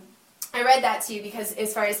 I read that to you because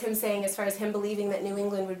as far as him believing that New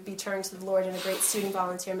England would be turned to the Lord in a great student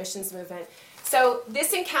volunteer missions movement. So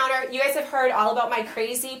this encounter, you guys have heard all about my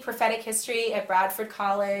crazy prophetic history at Bradford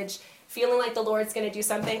College, feeling like the Lord's going to do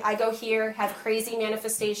something. I go here, have crazy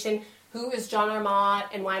manifestation. Who is John R. Mott,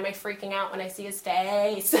 and why am I freaking out when I see his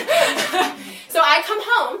face? So I come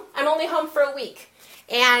home. I'm only home for a week.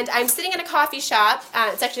 And I'm sitting in a coffee shop.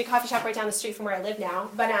 It's actually a coffee shop right down the street from where I live now.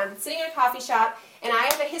 But I'm sitting in a coffee shop, and I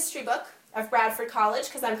have a history book of Bradford College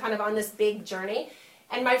because I'm kind of on this big journey.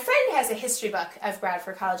 And my friend has a history book of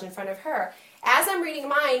Bradford College in front of her. As I'm reading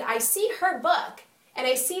mine, I see her book, and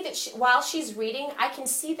I see that while she's reading, I can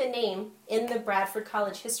see the name in the Bradford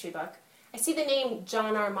College history book. I see the name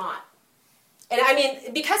John R. Mott. And I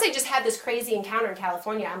mean, because I just had this crazy encounter in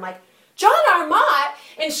California, I'm like, John R. Mott!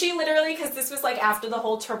 And she literally, because this was like after the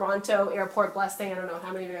whole Toronto airport bless thing, I don't know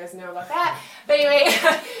how many of you guys know about that, but anyway,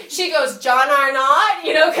 she goes, John R. Mott,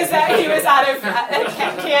 you know, because he was out of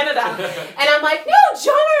Canada. And I'm like, no,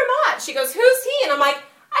 John R. Mott. She goes, who's he? And I'm like,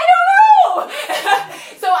 I don't know!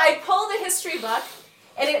 So I pull the history book,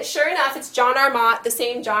 and sure enough, it's John R. Mott, the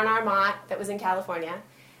same John R. Mott that was in California.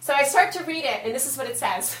 So I start to read it, and this is what it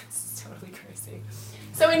says. It's totally crazy.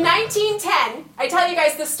 So in 1910, I tell you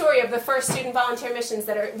guys the story of the first student volunteer missions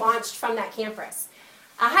that are launched from that campus.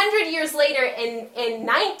 100 years later, in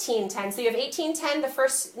 1910, so you have 1810, the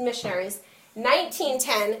first missionaries,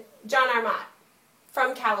 1910, John R. Mott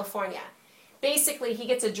from California. Basically, he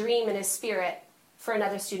gets a dream in his spirit for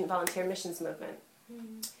another student volunteer missions movement.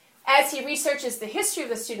 As he researches the history of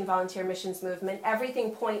the student volunteer missions movement,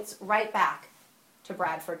 everything points right back to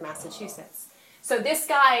Bradford, Massachusetts. So this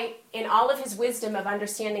guy, in all of his wisdom of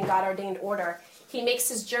understanding God-ordained order, he makes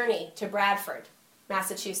his journey to Bradford,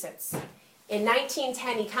 Massachusetts. In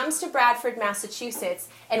 1910, he comes to Bradford, Massachusetts,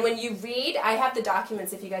 and when you read, I have the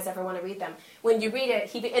documents if you guys ever want to read them. When you read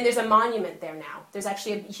it, and there's a monument there now. There's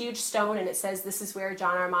actually a huge stone, and it says, this is where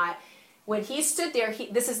John R. Mott, when he stood there,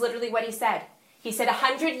 this is literally what he said. He said,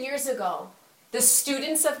 100 years ago, the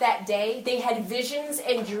students of that day, they had visions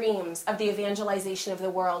and dreams of the evangelization of the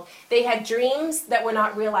world. They had dreams that were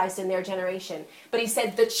not realized in their generation. But he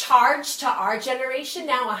said the charge to our generation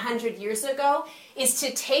now 100 years ago is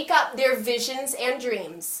to take up their visions and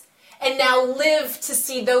dreams and now live to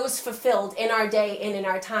see those fulfilled in our day and in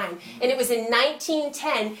our time. And it was in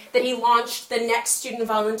 1910 that he launched the next student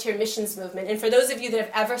volunteer missions movement. And for those of you that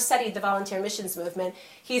have ever studied the volunteer missions movement,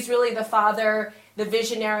 he's really the father, the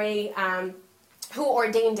visionary who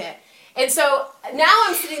ordained it. And so now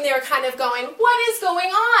I'm sitting there kind of going, what is going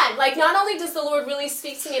on? Like, not only does the Lord really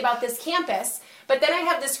speak to me about this campus, but then I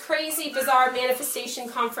have this crazy, bizarre manifestation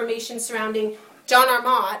confirmation surrounding John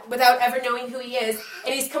Armott without ever knowing who he is,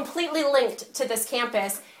 and he's completely linked to this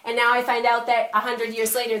campus. And now I find out that 100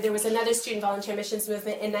 years later there was another student volunteer missions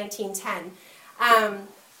movement in 1910.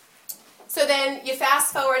 So then you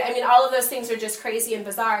fast forward, I mean, all of those things are just crazy and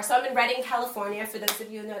bizarre. So I'm in Redding, California, for those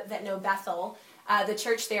of you that know Bethel. The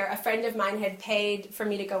church there, a friend of mine had paid for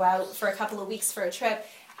me to go out for a couple of weeks for a trip.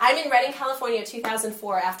 I'm in Redding, California,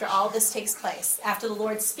 2004, after all this takes place, after the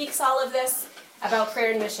Lord speaks all of this about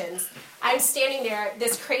prayer and missions. I'm standing there,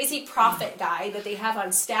 this crazy prophet guy that they have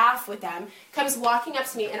on staff with them comes walking up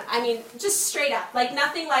to me, and I mean, just straight up, like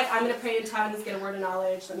nothing like, I'm going to pray in tongues, get a word of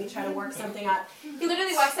knowledge, let me try to work something up. He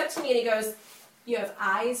literally walks up to me and he goes, you have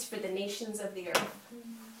eyes for the nations of the earth.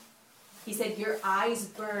 He said, your eyes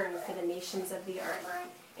burn for the nations of the earth.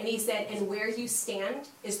 And he said, and where you stand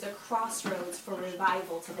is the crossroads for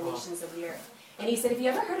revival to the nations of the earth. And he said, have you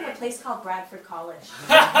ever heard of a place called Bradford College?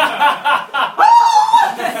 I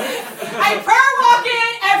prayer walk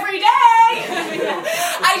in every day.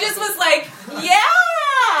 I just was like,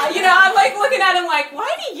 yeah. You know, I'm like looking at him like,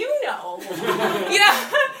 why do you know? You know?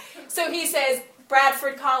 So he says,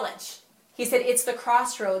 Bradford College. He said, it's the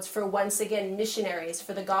crossroads for, once again, missionaries,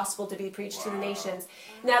 for the gospel to be preached to the nations.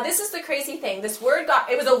 Now, this is the crazy thing. This word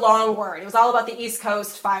it was a long word. It was all about the East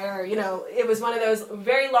Coast fire. You know, it was one of those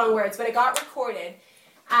very long words, but it got recorded.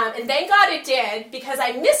 And thank God it did, because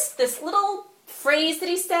I missed this little phrase that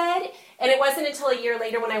he said, and it wasn't until a year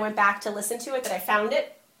later when I went back to listen to it that I found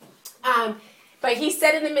it. But he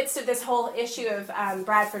said in the midst of this whole issue of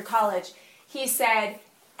Bradford College, he said,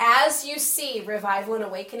 as you see revival and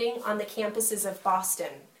awakening on the campuses of Boston,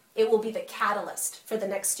 it will be the catalyst for the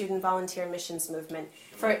next student volunteer missions movement,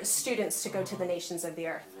 for students to go to the nations of the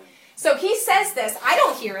earth. So he says this. I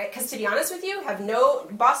don't hear it, because to be honest with you,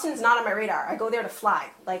 Boston's not on my radar. I go there to fly.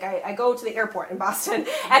 Like, I go to the airport in Boston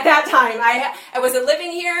at that time. I wasn't living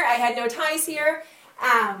here. I had no ties here.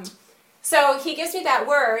 So he gives me that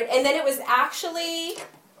word, and then it was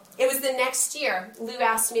the next year. Lou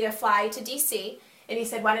asked me to fly to D.C., and he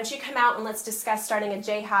said, why don't you come out and let's discuss starting a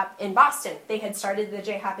JHOP in Boston. They had started the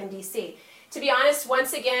JHOP in D.C. To be honest,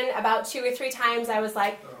 once again, about 2 or 3 times, I was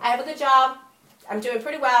like, I have a good job. I'm doing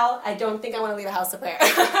pretty well. I don't think I want to leave a house of prayer.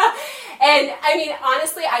 And I mean,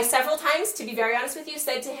 honestly, I several times, to be very honest with you,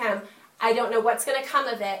 said to him, I don't know what's going to come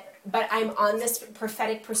of it, but I'm on this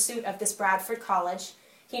prophetic pursuit of this Bradford College.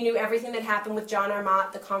 He knew everything that happened with John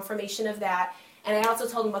Armott, the confirmation of that. And I also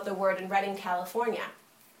told him about the word in Redding, California.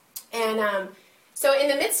 And so in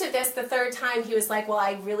the midst of this, the third time, he was like, well,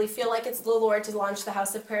 I really feel like it's the Lord to launch the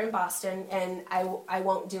House of Prayer in Boston, and I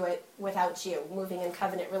won't do it without you, moving in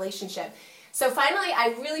covenant relationship. So finally,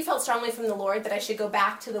 I really felt strongly from the Lord that I should go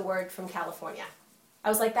back to the word from California. I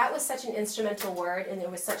was like, that was such an instrumental word, and there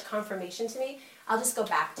was such confirmation to me. I'll just go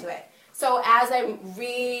back to it. So as I'm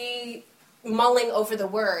mulling over the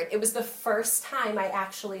word, it was the first time I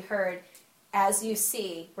actually heard, as you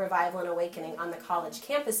see, revival and awakening on the college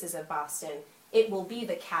campuses of Boston, it will be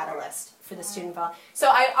the catalyst for the student vol. So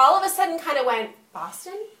I all of a sudden kind of went,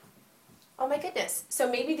 Boston? Oh my goodness. So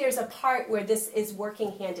maybe there's a part where this is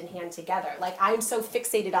working hand in hand together. Like, I'm so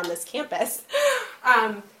fixated on this campus.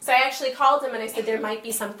 So I actually called him and I said, there might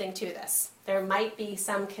be something to this. There might be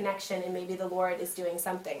some connection, and maybe the Lord is doing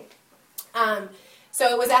something. So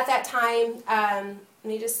it was at that time, let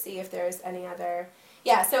me just see if there's any other.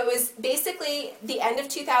 Yeah, so it was basically the end of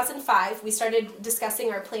 2005. We started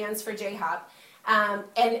discussing our plans for JHOP.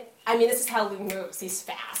 And I mean, this is how Lou moves. He's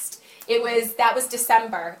fast. That was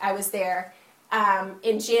December. I was there.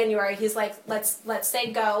 In January, he's like, let's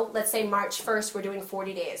say go. Let's say March 1st, we're doing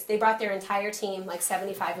 40 days. They brought their entire team, like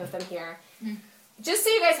 75 of them here. Just so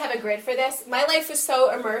you guys have a grid for this, my life was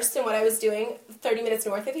so immersed in what I was doing 30 minutes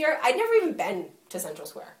north of here, I'd never even been to Central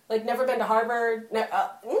Square. Like, never been to Harvard. Like,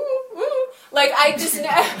 I just didn't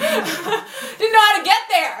know how to get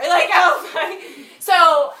there.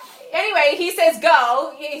 So anyway, he says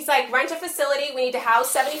go. He's like, rent a facility. We need to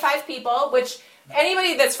house 75 people, which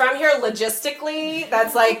anybody that's from here logistically,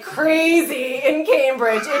 that's like crazy in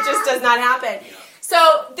Cambridge. It just does not happen.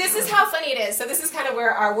 So this is how funny it is. So this is kind of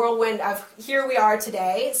where our whirlwind of here we are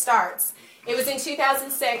today starts. It was in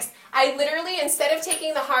 2006. I literally, instead of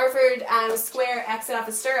taking the Harvard Square exit off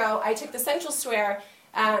of Sturo, I took the Central Square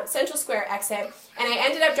Central Square exit, and I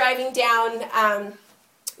ended up driving down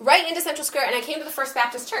right into Central Square, and I came to the First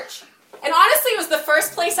Baptist Church. And honestly, it was the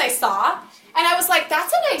first place I saw, and I was like,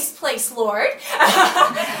 that's a nice place, Lord.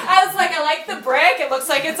 I was like, I like the brick. It looks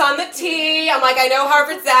like it's on the T. I'm like, I know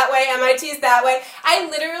Harvard's that way, MIT's that way. I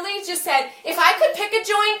literally just said, if I could pick a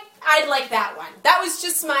joint, I'd like that one. That was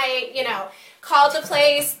just my, called the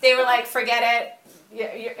place. They were like, forget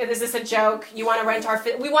it. Is this a joke? You want to rent our...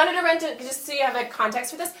 We wanted to rent it, just so you have a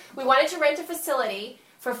context for this, we wanted to rent a facility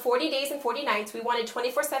for 40 days and 40 nights. We wanted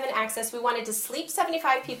 24/7 access. We wanted to sleep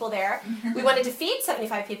 75 people there. We wanted to feed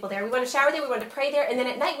 75 people there. We wanted to shower there. We wanted to pray there. And then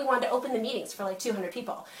at night, we wanted to open the meetings for like 200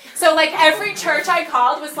 people. So like every church I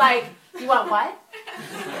called was like, you want what?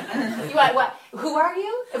 You want what? Who are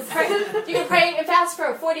you? You can pray and fast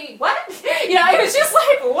for 40, what? It was just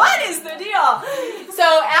like, what is the deal? So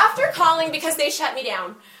after calling, because they shut me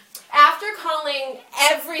down, after calling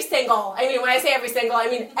every single, when I say every single, I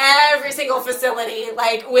mean every single facility,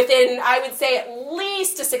 like within, I would say, at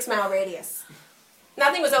least a 6-mile radius.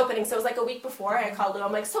 Nothing was opening, so it was like a week before I called Lou.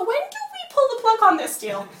 I'm like, so when do we pull the plug on this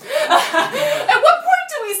deal? At what point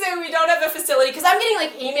do we say we don't have a facility? Because I'm getting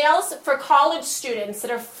like emails for college students that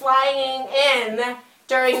are flying in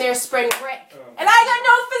during their spring break. And I got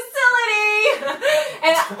no facility!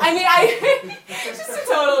 And it's just a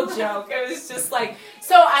total joke. It was just like,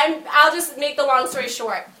 I'll just make the long story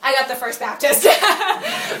short. I got the First Baptist.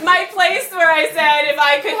 My place where I said if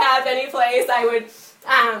I could have any place, I would,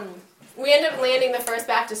 we ended up landing the First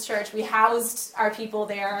Baptist Church. We housed our people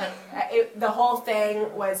there. The whole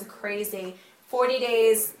thing was crazy. 40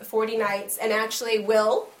 days, 40 nights, and actually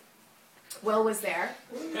Will was there.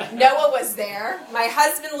 Noah was there. My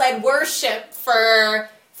husband led worship for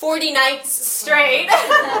 40 nights straight.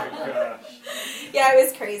 Yeah, it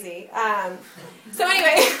was crazy. So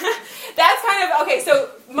anyway, that's kind of, okay, so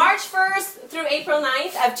March 1st through April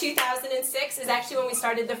 9th of 2006 is actually when we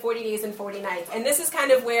started the 40 days and 40 nights. And this is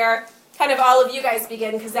kind of where kind of all of you guys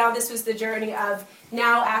begin, because now this was the journey of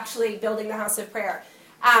now actually building the house of prayer.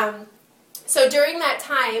 So during that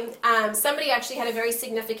time, somebody actually had a very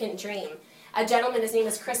significant dream. A gentleman, his name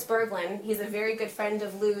is Chris Berglund. He's a very good friend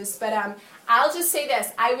of Lou's. But I'll just say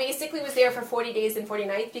this. I basically was there for 40 days and 40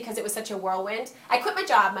 nights because it was such a whirlwind. I quit my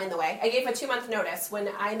job, by the way. I gave a 2-month notice when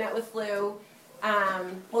I met with Lou.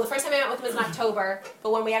 The first time I met with him was in October,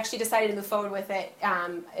 but when we actually decided to move forward with it,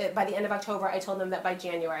 by the end of October, I told them that by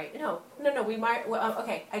January.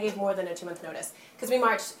 Okay, I gave more than a 2-month notice.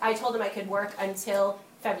 Because I told them I could work until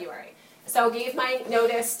February. So gave my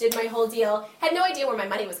notice, did my whole deal, had no idea where my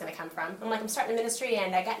money was going to come from. I'm like, I'm starting a ministry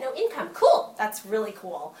and I got no income. Cool. That's really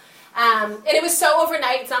cool. And it was so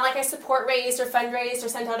overnight. It's not like I support raised or fundraised or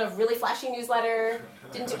sent out a really flashy newsletter.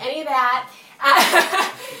 Didn't do any of that.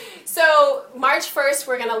 So March 1st,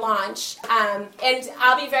 we're going to launch. And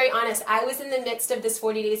I'll be very honest. I was in the midst of this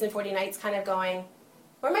 40 days and 40 nights kind of going,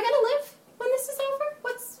 where am I going to live when this is over?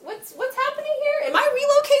 What's happening here? Am I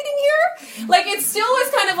relocating here? Like, it still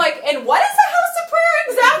was kind of like, and what is a house of prayer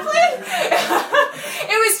exactly?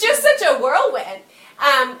 It was just such a whirlwind.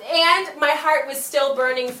 And my heart was still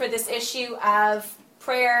burning for this issue of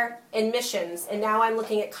prayer and missions. And now I'm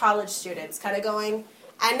looking at college students kind of going,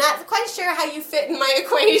 I'm not quite sure how you fit in my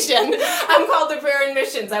equation. I'm called to prayer and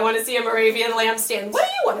missions. I want to see a Moravian lampstand. What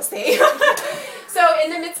do you want to see? So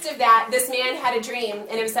in the midst of that, this man had a dream,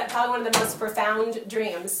 and it was probably one of the most profound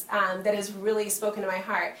dreams that has really spoken to my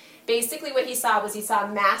heart. Basically what he saw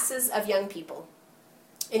masses of young people.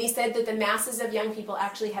 And he said that the masses of young people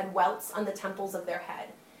actually had welts on the temples of their head.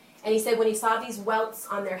 And he said when he saw these welts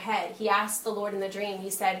on their head, he asked the Lord in the dream, he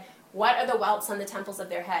said, what are the welts on the temples of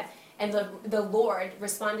their head? And the Lord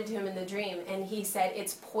responded to him in the dream, and he said,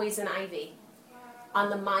 it's poison ivy on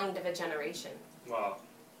the mind of a generation. Wow.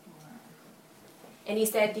 And he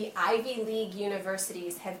said the Ivy League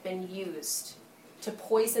universities have been used to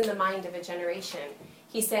poison the mind of a generation.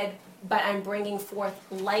 He said, but I'm bringing forth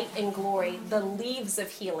light and glory. The leaves of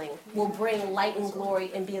healing will bring light and glory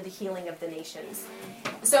and be the healing of the nations.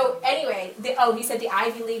 So anyway, he said the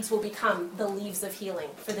Ivy Leagues will become the leaves of healing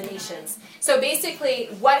for the nations. So basically,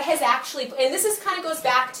 what has actually, and this is kind of goes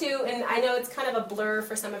back to, and I know it's kind of a blur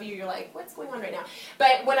for some of you, you're like, what's going on right now?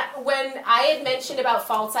 But when I had mentioned about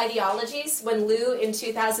false ideologies, when Lou in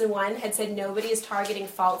 2001 had said nobody is targeting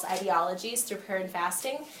false ideologies through prayer and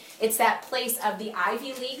fasting, it's that place of the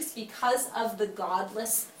Ivy Leagues because of the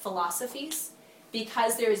godless philosophies,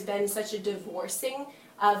 because there has been such a divorcing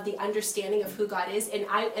of the understanding of who God is. And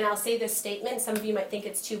I'll say this statement, some of you might think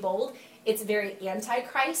it's too bold, it's very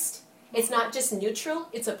anti-Christ. It's not just neutral,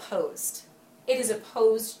 it's opposed. It is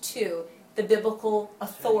opposed to the biblical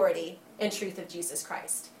authority and truth of Jesus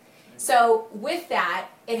Christ. So with that,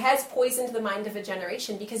 it has poisoned the mind of a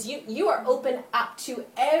generation because you are open up to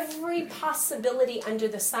every possibility under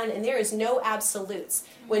the sun, and there is no absolutes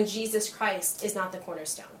when Jesus Christ is not the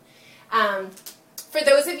cornerstone. For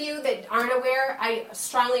those of you that aren't aware, I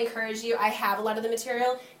strongly encourage you, I have a lot of the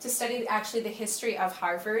material, to study actually the history of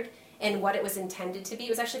Harvard and what it was intended to be. It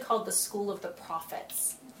was actually called the School of the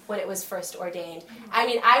Prophets when it was first ordained. I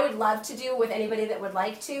mean, I would love to do with anybody that would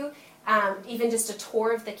like to, even just a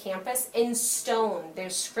tour of the campus. In stone,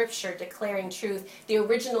 there's scripture declaring truth. The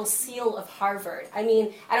original seal of Harvard. I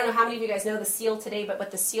mean, I don't know how many of you guys know the seal today, but what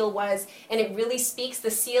the seal was, and it really speaks, the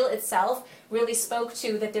seal itself really spoke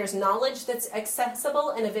to that there's knowledge that's accessible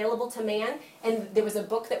and available to man, and there was a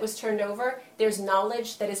book that was turned over. There's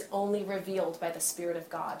knowledge that is only revealed by the Spirit of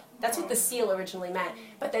God. That's what the seal originally meant,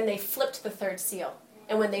 but then they flipped the third seal.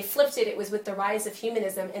 And when they flipped it, it was with the rise of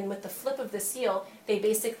humanism, and with the flip of the seal, they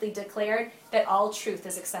basically declared that all truth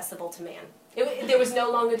is accessible to man. There was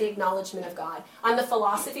no longer the acknowledgement of God. On the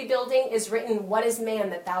philosophy building is written, "What is man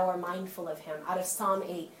that thou art mindful of him?" out of Psalm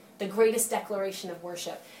 8, the greatest declaration of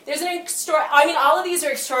worship. There's all of these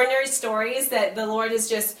are extraordinary stories that the Lord has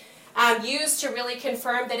just used to really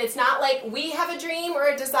confirm that it's not like we have a dream or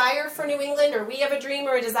a desire for New England, or we have a dream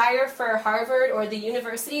or a desire for Harvard or the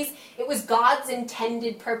universities. It was God's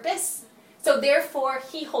intended purpose. So therefore,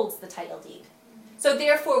 he holds the title deed. So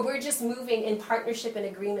therefore, we're just moving in partnership and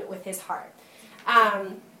agreement with his heart.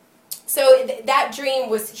 So that dream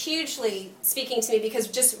was hugely speaking to me, because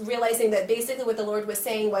just realizing that basically what the Lord was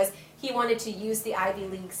saying was he wanted to use the Ivy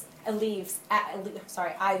Leagues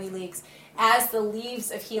as the leaves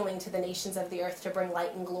of healing to the nations of the earth to bring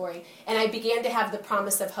light and glory. And I began to have the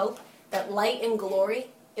promise of hope that light and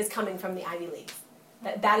glory is coming from the Ivy Leagues.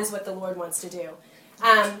 That is what the Lord wants to do.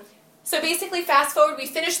 So basically, fast forward, we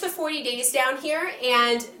finished the 40 days down here,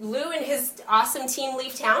 and Lou and his awesome team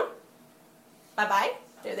leave town. Bye-bye.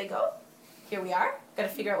 There they go. Here we are. Got to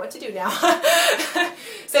figure out what to do now.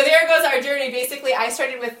 So there goes our journey. Basically, I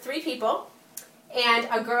started with 3 people. And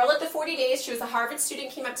a girl at the 40 days, she was a Harvard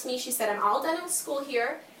student, came up to me. She said, "I'm all done with school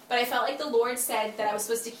here, but I felt like the Lord said that I was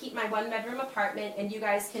supposed to keep my 1-bedroom apartment, and you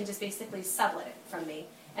guys can just basically sublet it from me."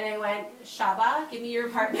 And I went, "Shaba, give me your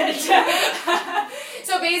apartment."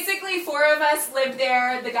 So basically, 4 of us lived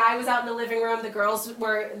there. The guy was out in the living room. The girls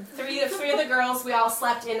were, three of the girls, we all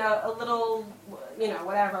slept in a little,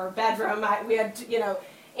 whatever, bedroom. We had,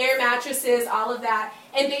 air mattresses, all of that.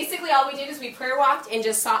 And basically all we did is we prayer walked and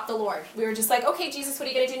just sought the Lord. We were just like, "Okay, Jesus, what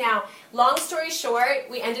are you going to do now?" Long story short,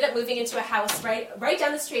 we ended up moving into a house right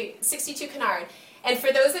down the street, 62 Kennard. And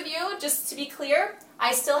for those of you, just to be clear,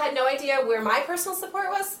 I still had no idea where my personal support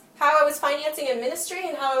was, how I was financing a ministry,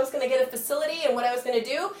 and how I was going to get a facility and what I was going to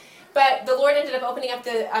do. But the Lord ended up opening up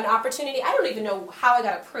an opportunity. I don't even know how I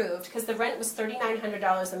got approved, because the rent was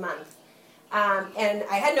 $3,900 a month. And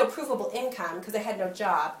I had no provable income because I had no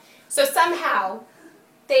job. So somehow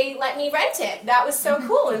they let me rent it. That was so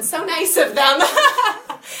cool and so nice of them.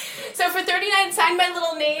 So for $39, signed my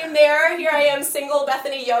little name there. Here I am, single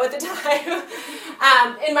Bethany Yo at the time.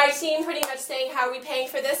 And my team pretty much saying, "How are we paying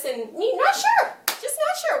for this?" And me, "Not sure. Just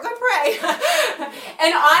not sure. Go pray."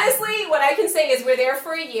 And honestly, what I can say is we're there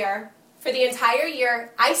for a year. For the entire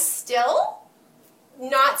year, I still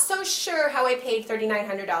not so sure how I paid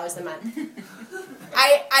 $3,900 a month.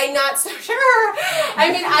 I'm not so sure. I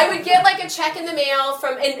mean, I would get like a check in the mail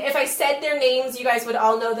and if I said their names, you guys would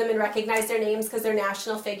all know them and recognize their names because they're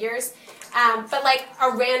national figures. But like a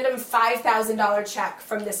random $5,000 check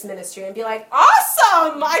from this ministry and be like,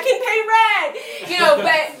 "Awesome, I can pay rent."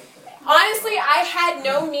 But honestly, I had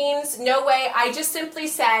no means, no way. I just simply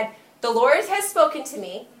said, "The Lord has spoken to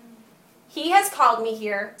me. He has called me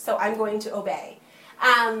here, so I'm going to obey."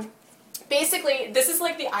 Basically, this is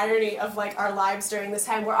like the irony of like our lives during this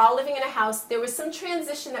time. We're all living in a house. There was some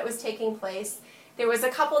transition that was taking place. There was a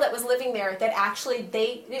couple that was living there that actually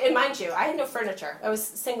and mind you, I had no furniture. I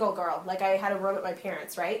was a single girl. Like I had a room at my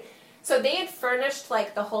parents', right? So they had furnished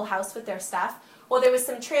like the whole house with their stuff. Well, there was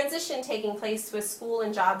some transition taking place with school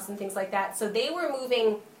and jobs and things like that. So they were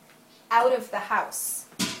moving out of the house.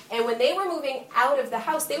 And when they were moving out of the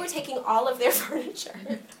house, they were taking all of their furniture.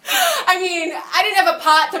 I mean, I didn't have a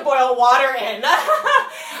pot to boil water in.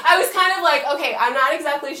 I was kind of like, okay, I'm not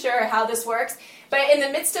exactly sure how this works. But in the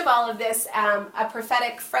midst of all of this, a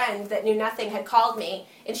prophetic friend that knew nothing had called me,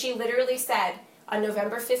 and she literally said, on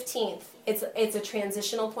November 15th, it's a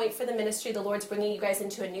transitional point for the ministry. The Lord's bringing you guys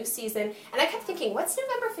into a new season. And I kept thinking, what's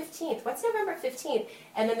November 15th? What's November 15th?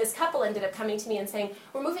 And then this couple ended up coming to me and saying,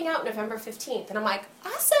 "We're moving out November 15th. And I'm like,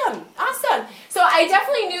 awesome, awesome. So I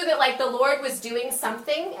definitely knew that like the Lord was doing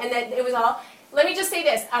something and that it was all. let me just say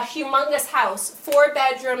this, a humongous house,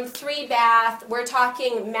 4-bedroom, 3-bath, we're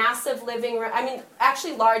talking massive living room, I mean,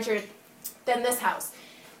 actually larger than this house.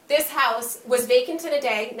 This house was vacant in a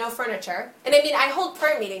day, no furniture. And I mean, I hold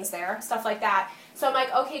prayer meetings there, stuff like that. So I'm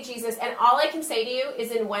like, okay, Jesus, and all I can say to you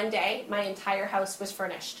is in one day, my entire house was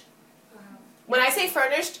furnished. Wow. When I say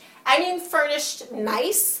furnished, I mean furnished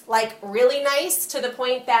nice, like really nice, to the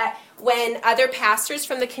point that when other pastors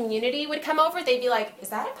from the community would come over, they'd be like, is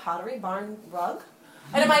that a Pottery Barn rug?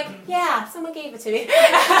 And I'm like, yeah, someone gave it to me.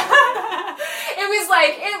 It was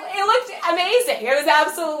like, it looked amazing. It was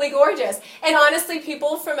absolutely gorgeous. And honestly,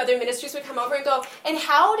 people from other ministries would come over and go, and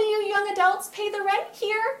how do you young adults pay the rent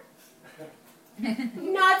here?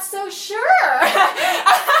 Not so sure.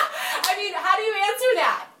 I mean, how do you answer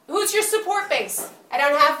that? Who's your support base? I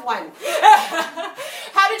don't have one.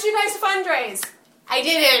 How did you guys fundraise? I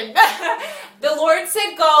didn't. The Lord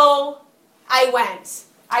said go. I went.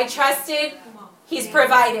 I trusted. He's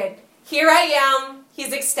provided. Here I am.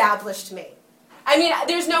 He's established me. I mean,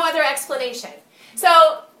 there's no other explanation.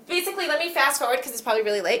 So basically, let me fast forward because it's probably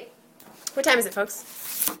really late. What time is it,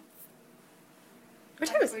 folks? What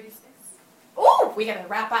time is it? Oh, we got to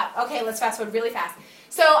wrap up. Okay, let's fast forward really fast.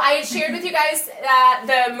 So I had shared with you guys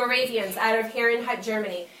the Moravians out of Herrenhut,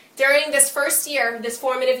 Germany. During this first year, this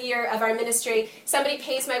formative year of our ministry, somebody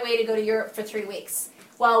pays my way to go to Europe for 3 weeks.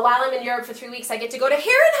 Well, while I'm in Europe for 3 weeks, I get to go to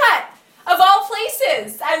Herrenhut, of all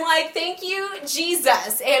places. I'm like, thank you,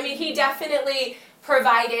 Jesus. I mean, he definitely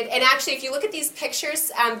provided. And actually, if you look at these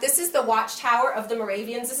pictures, this is the watchtower of the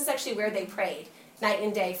Moravians. This is actually where they prayed night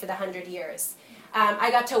and day for the 100 years.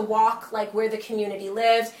 I got to walk like where the community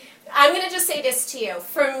lived. I'm going to just say this to you.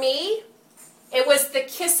 For me, it was the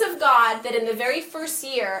kiss of God that in the very first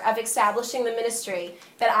year of establishing the ministry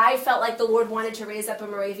that I felt like the Lord wanted to raise up a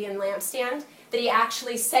Moravian lampstand, that he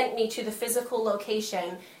actually sent me to the physical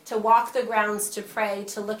location to walk the grounds, to pray,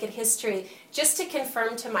 to look at history, just to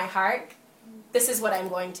confirm to my heart, this is what I'm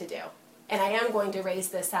going to do. And I am going to raise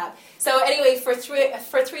this up. So anyway, for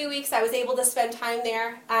 3 weeks, I was able to spend time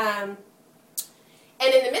there.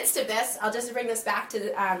 And in the midst of this, I'll just bring this back to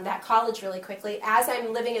that college really quickly. As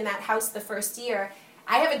I'm living in that house the first year,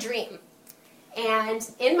 I have a dream. And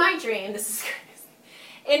in my dream, this is crazy.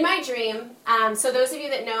 In my dream, so those of you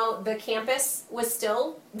that know, the campus was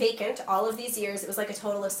still vacant all of these years. It was like a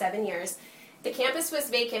total of 7 years. The campus was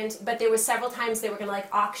vacant, but there were several times they were going to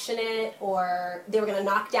like auction it, or they were going to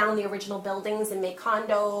knock down the original buildings and make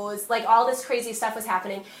condos. Like all this crazy stuff was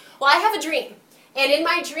happening. Well, I have a dream. And in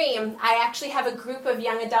my dream, I actually have a group of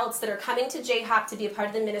young adults that are coming to JHOP to be a part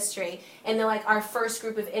of the ministry, and they're like our first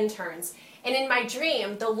group of interns. And in my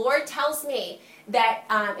dream, the Lord tells me that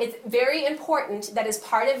it's very important that as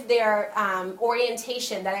part of their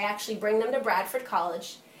orientation that I actually bring them to Bradford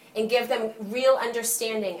College and give them real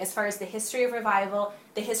understanding as far as the history of revival,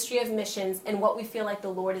 the history of missions, and what we feel like the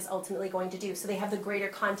Lord is ultimately going to do, so they have the greater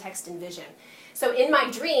context and vision. So in my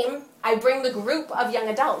dream, I bring the group of young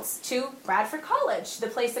adults to Bradford College, the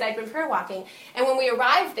place that I'd been prayer walking. And when we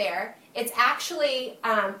arrive there, it's actually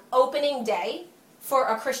opening day for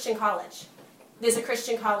a Christian college. There's a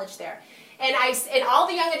Christian college there. And all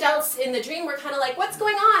the young adults in the dream were kind of like, what's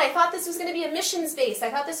going on? I thought this was going to be a missions base. I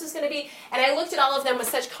thought this was going to be... And I looked at all of them with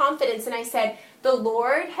such confidence, and I said, the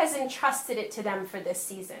Lord has entrusted it to them for this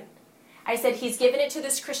season. I said, he's given it to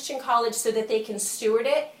this Christian college so that they can steward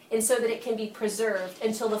it and so that it can be preserved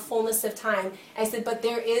until the fullness of time. I said, but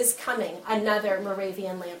there is coming another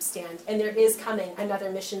Moravian lampstand, and there is coming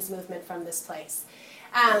another missions movement from this place.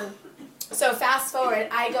 So fast forward,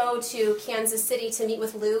 I go to Kansas City to meet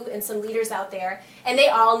with Lou and some leaders out there, and they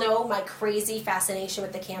all know my crazy fascination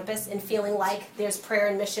with the campus and feeling like there's prayer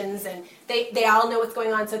and missions, and they all know what's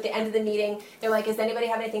going on. So at the end of the meeting, they're like, does anybody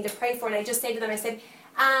have anything to pray for? And I just say to them, I said,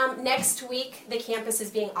 next week, the campus is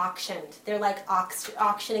being auctioned. They're like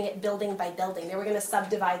auctioning it building by building. They were going to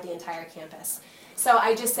subdivide the entire campus. So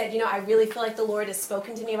I just said, I really feel like the Lord has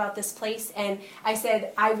spoken to me about this place. And I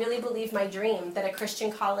said, I really believe my dream that a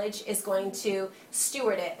Christian college is going to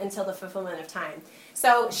steward it until the fulfillment of time.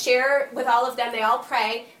 So share with all of them. They all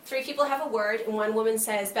pray. 3 people have a word. And one woman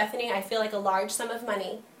says, Bethany, I feel like a large sum of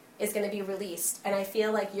money is going to be released. And I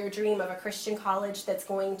feel like your dream of a Christian college that's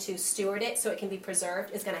going to steward it so it can be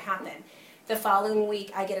preserved is going to happen. The following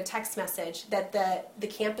week, I get a text message that the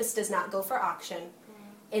campus does not go for auction.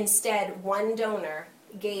 Instead, one donor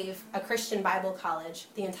gave a Christian Bible college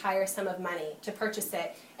the entire sum of money to purchase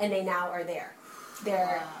it, and they now are there.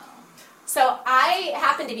 Wow. So I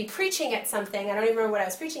happened to be preaching at something, I don't even remember what I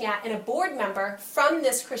was preaching at, and a board member from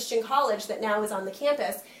this Christian college that now is on the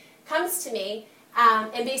campus comes to me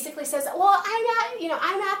and basically says, well,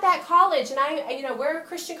 I'm at that college, and we're a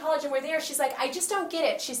Christian college, and we're there. She's like, I just don't get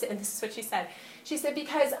it. She said, and this is what she said. She said,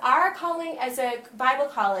 because our calling as a Bible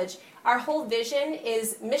college, our whole vision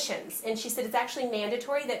is missions. And she said it's actually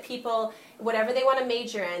mandatory that people, whatever they want to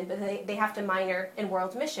major in, but they have to minor in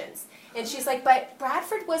world missions. And she's like, but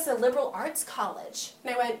Bradford was a liberal arts college.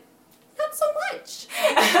 And I went, not so much.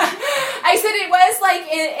 I said it was like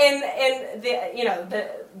in the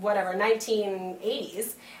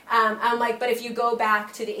 1980s. I'm like, but if you go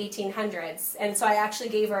back to the 1800s, and so I actually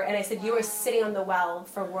gave her, and I said, you are sitting on the well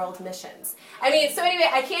for world missions. I mean, so anyway,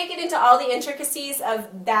 I can't get into all the intricacies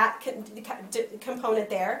of that component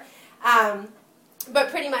there. But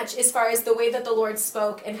pretty much as far as the way that the Lord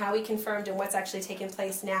spoke and how he confirmed and what's actually taking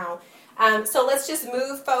place now. So let's just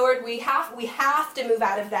move forward. We have to move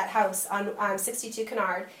out of that house on 62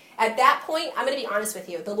 Kennard. At that point, I'm going to be honest with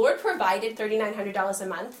you. The Lord provided $3,900 a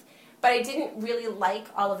month, but I didn't really like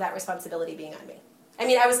all of that responsibility being on me. I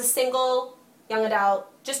mean, I was a single young adult,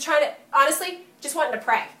 just trying to, honestly, just wanting to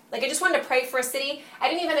pray. Like, I just wanted to pray for a city. I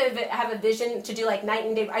didn't even have a vision to do like night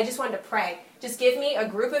and day. I just wanted to pray. Just give me a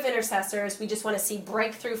group of intercessors. We just want to see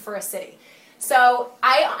breakthrough for a city. So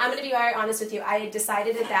I'm going to be very honest with you. I had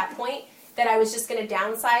decided at that point that I was just going to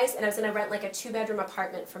downsize, and I was going to rent like a 2-bedroom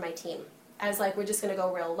apartment for my team. I was like, we're just going to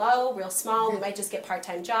go real low, real small. We might just get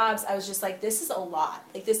part-time jobs. I was just like, this is a lot.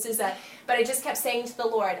 Like, but I just kept saying to the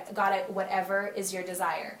Lord, God, whatever is your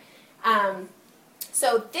desire.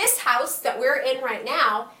 So this house that we're in right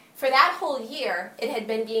now, for that whole year, it had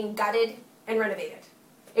been being gutted and renovated.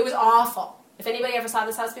 It was awful. If anybody ever saw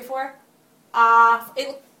this house before, it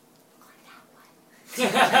looked like that one.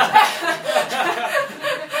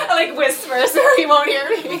 I like whisper so he won't hear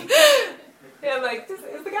me. Yeah, I'm like, is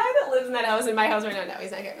the guy that lives in that house in my house right now? No,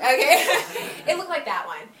 he's not here. Okay. It looked like that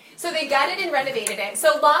one. So they gutted and renovated it.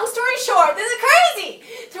 So long story short, this is crazy.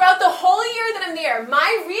 Throughout the whole year that I'm there,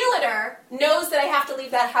 my realtor knows that I have to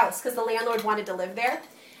leave that house because the landlord wanted to live there.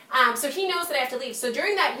 So he knows that I have to leave. So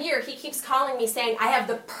during that year, he keeps calling me saying, I have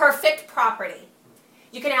the perfect property.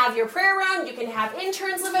 You can have your prayer room. You can have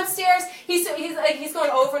interns live upstairs. He's going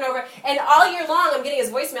over and over. And all year long, I'm getting his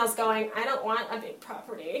voicemails going, I don't want a big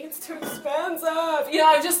property. It's too expensive.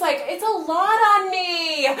 I'm just like, it's a lot on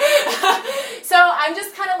me. So I'm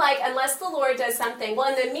just kind of like, unless the Lord does something.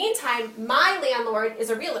 Well, in the meantime, my landlord is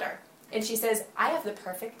a realtor. And she says, I have the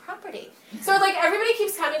perfect property. So like everybody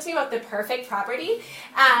keeps coming to me about the perfect property.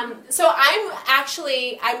 So I'm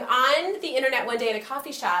on the internet one day at a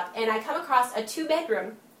coffee shop, and I come across a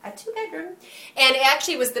two-bedroom. And it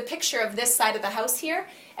actually was the picture of this side of the house here.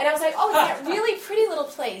 And I was like, oh, that really pretty little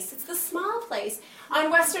place. It's the small place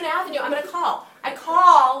on Western Avenue. I'm going to call. I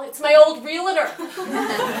call. It's my old realtor. Call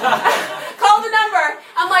the number.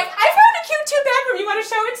 I'm like, I found a cute two-bedroom. You want to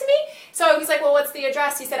show it to me? So he's like, well, what's the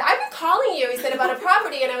address? He said, I've been calling you. He said, about a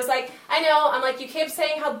property. And I was like, I know. I'm like, you kept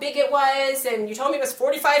saying how big it was, and you told me it was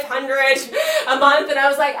 $4,500 a month. And I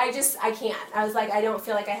was like, I can't. I was like, I don't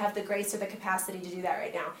feel like I have the grace or the capacity to do that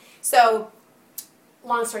right now. So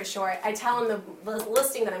long story short, I tell him the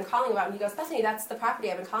listing that I'm calling about, and he goes, Bethany, that's the property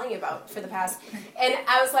I've been calling you about for the past. And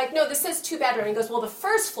I was like, no, this says 2-bedroom. He goes, well, the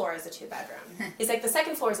first floor is a 2-bedroom. He's like, the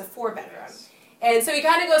second floor is a 4-bedroom. And so he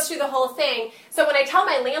kind of goes through the whole thing. So when I tell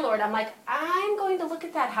my landlord, I'm like, I'm going to look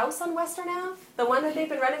at that house on Western Ave, the one that they've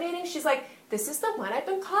been renovating. She's like, this is the one I've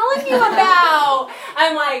been calling you about.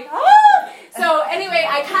 I'm like, oh. So anyway,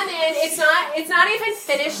 I come in. It's not even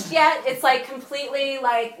finished yet. It's like completely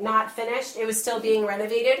like not finished. It was still being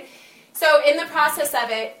renovated. So in the process of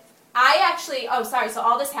it, so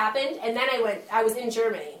all this happened, and then I was in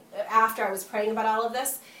Germany after I was praying about all of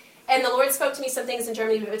this. And the Lord spoke to me some things in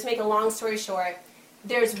Germany, but to make a long story short,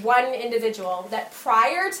 there's one individual that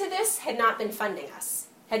prior to this had not been funding us,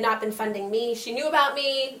 had not been funding me. She knew about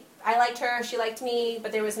me. I liked her. She liked me,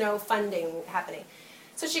 but there was no funding happening.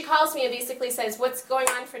 So she calls me and basically says, what's going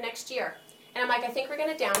on for next year? And I'm like, I think we're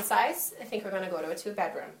going to downsize. I think we're going to go to a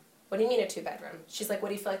 2-bedroom. What do you mean a 2-bedroom? She's like, what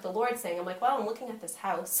do you feel like the Lord's saying? I'm like, well, I'm looking at this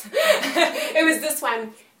house. It was this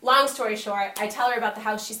one. Long story short, I tell her about the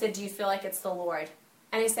house. She said, do you feel like it's the Lord?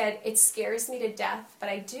 And I said, it scares me to death, but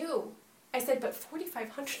I do. I said, but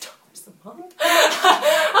 $4,500 a month?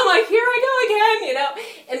 I'm like, here I go again,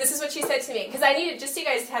 And this is what she said to me. Because I needed, just so you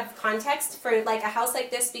guys have context, for like a house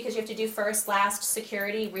like this, because you have to do first, last,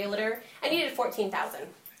 security, realtor, I needed $14,000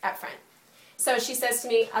 up front. So she says to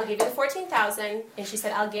me, I'll give you the $14,000, and she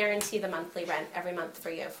said, I'll guarantee the monthly rent every month for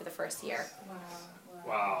you for the first year.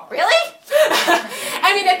 Wow. Really?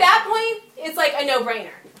 I mean, at that point, it's like a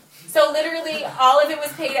no-brainer. So literally, all of it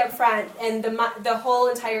was paid up front, and the whole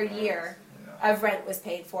entire year of rent was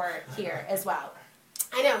paid for here as well.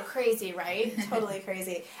 I know, crazy, right? Totally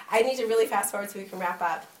crazy. I need to really fast forward so we can wrap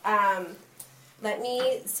up. Let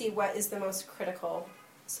me see what is the most critical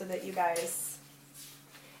so that you guys...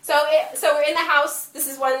 So we're in the house.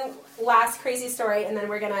 This is one last crazy story, and then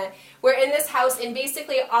we're in this house, and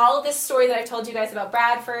basically all of this story that I've told you guys about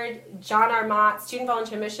Bradford, John R. Mott, Student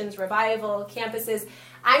Volunteer Missions, Revival, campuses.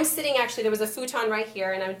 I'm sitting, actually, there was a futon right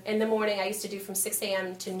here, and in the morning I used to do from 6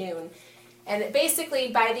 a.m. to noon. And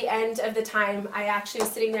basically, by the end of the time, I actually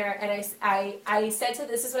was sitting there, and I said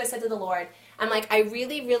this is what I said to the Lord. I'm like, I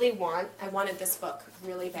really, really wanted this book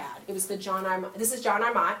really bad. It was this is John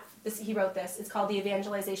R. Mott. He wrote this. It's called The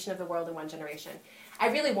Evangelization of the World in One Generation. I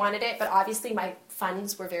really wanted it, but obviously my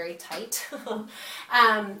funds were very tight.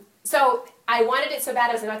 So I wanted it so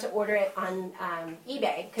bad I was about to order it on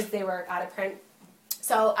eBay because they were out of print.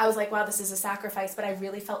 So I was like, wow, this is a sacrifice, but I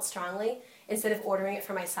really felt strongly, instead of ordering it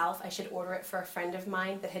for myself, I should order it for a friend of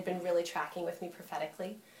mine that had been really tracking with me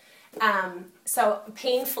prophetically. So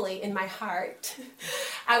painfully in my heart,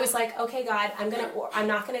 I was like, okay, God, I'm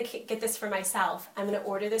not going to get this for myself. I'm going to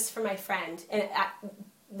order this for my friend. And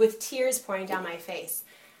with tears pouring down my face,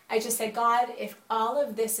 I just said, God, if all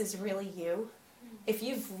of this is really you, if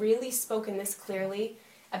you've really spoken this clearly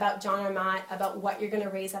about John R. Mott, about what you're going to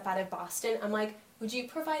raise up out of Boston, I'm like, would you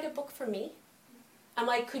provide a book for me? I'm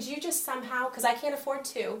like, could you just somehow, because I can't afford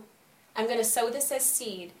to, I'm going to sow this as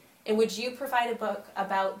seed. And would you provide a book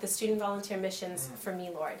about the Student Volunteer Missions for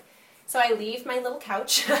me, Lord? So I leave my little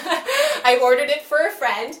couch. I ordered it for a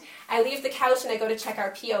friend. I leave the couch and I go to check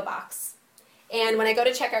our P.O. box. And when I go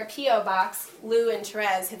to check our P.O. box, Lou and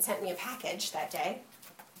Therese had sent me a package that day.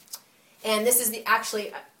 And this is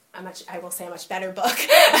I will say a much better book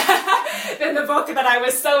than the book that I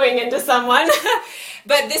was sewing into someone.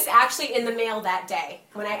 But this actually in the mail that day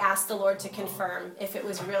when I asked the Lord to confirm if it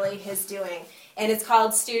was really his doing. And it's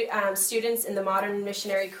called Students in the Modern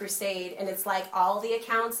Missionary Crusade. And it's like all the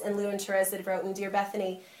accounts, and Lou and Therese had wrote, Dear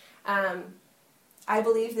Bethany, I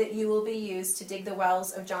believe that you will be used to dig the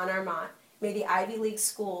wells of John R. Mott. May the Ivy League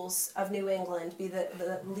schools of New England be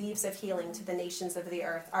the leaves of healing to the nations of the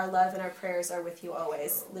earth. Our love and our prayers are with you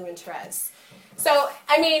always, Lou and Therese. So,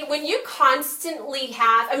 I mean, when you constantly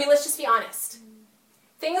have, let's just be honest.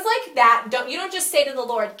 Things like that, you don't just say to the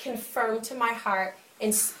Lord, confirm to my heart,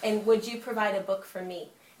 and would you provide a book for me?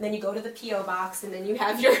 And then you go to the P.O. box, and then you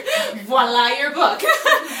have your, voila, your book.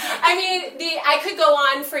 I could go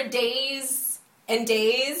on for days and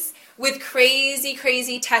days with crazy,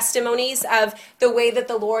 crazy testimonies of the way that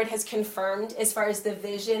the Lord has confirmed as far as the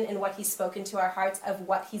vision and what he's spoken to our hearts of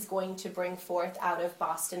what he's going to bring forth out of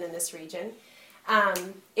Boston and this region.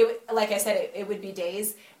 Like I said, it would be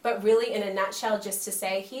days, but really in a nutshell, just to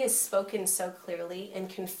say he has spoken so clearly and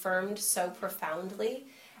confirmed so profoundly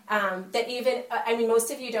that even, most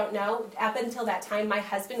of you don't know, up until that time, my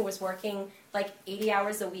husband was working like 80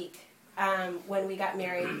 hours a week when we got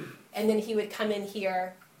married, and then he would come in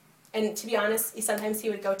here. And to be honest, sometimes he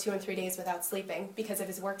would go 2 and 3 days without sleeping because of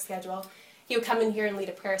his work schedule. He would come in here and lead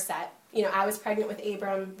a prayer set. I was pregnant with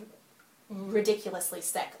Abram, ridiculously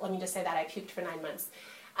sick. Let me just say that. I puked for 9 months.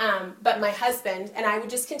 But my husband, and I would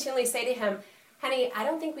just continually say to him, honey, I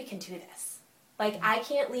don't think we can do this. I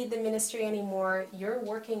can't lead the ministry anymore. You're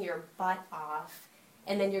working your butt off.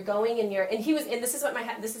 And then you're going and this is my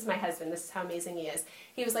husband. This is how amazing he is.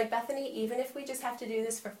 He was like, Bethany, even if we just have to do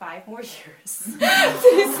this for 5 more years,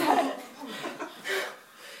 he said,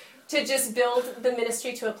 to just build the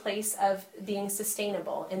ministry to a place of being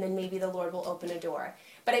sustainable, and then maybe the Lord will open a door.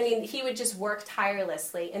 But he would just work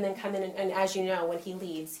tirelessly and then come in and as you know, when he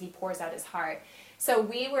leads, he pours out his heart. So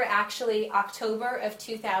we were actually October of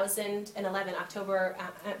 2011,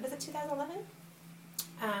 was it 2011?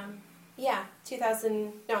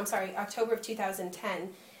 October of 2010,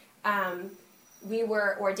 we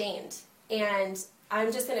were ordained. And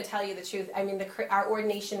I'm just going to tell you the truth. Our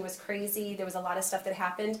ordination was crazy. There was a lot of stuff that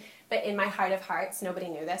happened. But in my heart of hearts, nobody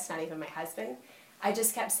knew this, not even my husband. I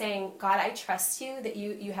just kept saying, God, I trust you that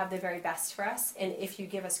you have the very best for us. And if you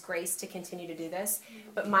give us grace to continue to do this.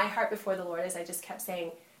 But my heart before the Lord is I just kept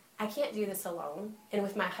saying, I can't do this alone. And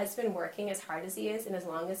with my husband working as hard as he is and as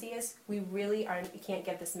long as he is, we can't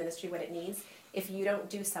give this ministry what it needs. If you don't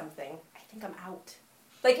do something, I think I'm out.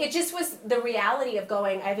 It just was the reality of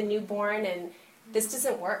going, I have a newborn and this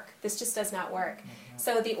doesn't work. This just does not work. Mm-hmm.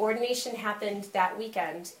 So the ordination happened that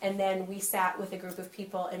weekend, and then we sat with a group of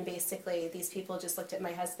people, and basically these people just looked at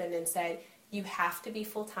my husband and said, you have to be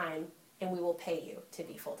full-time, and we will pay you to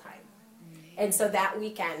be full-time. And so that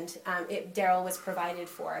weekend, Daryl was provided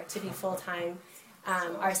for to be full-time.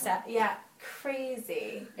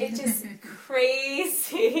 Crazy. It's just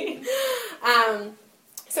crazy.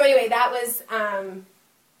 So anyway, that was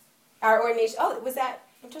our ordination. Oh, was that?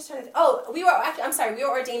 I'm just trying to. We were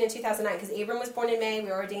ordained in 2009 because Abram was born in May. We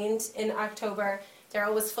were ordained in October.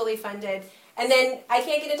 Daryl was fully funded. And then, I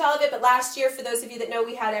can't get into all of it, but last year, for those of you that know,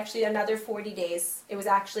 we had actually another 40 days. It was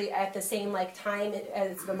actually at the same time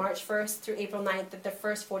as the March 1st through April 9th that the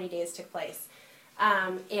first 40 days took place.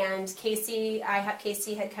 And Casey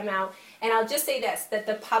had come out. And I'll just say this, that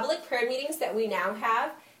the public prayer meetings that we now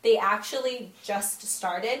have, they actually just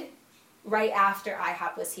started right after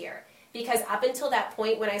IHOP was here. Because up until that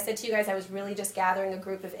point, when I said to you guys I was really just gathering a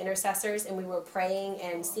group of intercessors and we were praying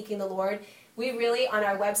and seeking the Lord, we really, on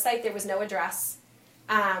our website, there was no address.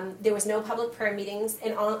 There was no public prayer meetings.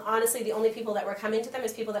 And honestly, the only people that were coming to them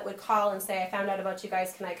is people that would call and say, I found out about you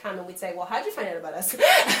guys, can I come? And we'd say, well, how'd you find out about us?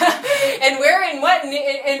 And where and what?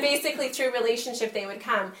 And basically through relationship they would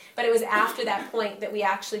come. But it was after that point that we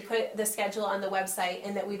actually put the schedule on the website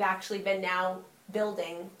and that we've actually been now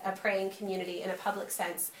building a praying community in a public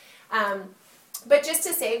sense. But just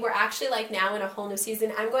to say, we're actually now in a whole new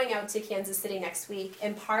season. I'm going out to Kansas City next week,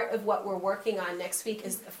 and part of what we're working on next week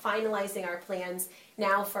is finalizing our plans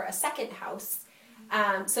now for a second house,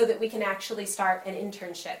 so that we can actually start an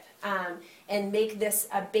internship and make this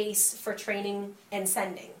a base for training and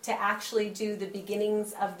sending, to actually do the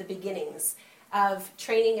beginnings of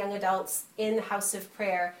training young adults in the house of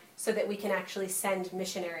prayer so that we can actually send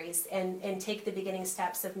missionaries and take the beginning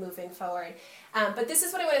steps of moving forward. But this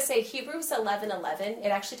is what I want to say. Hebrews 11:11, it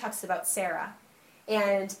actually talks about Sarah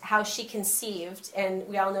and how she conceived. And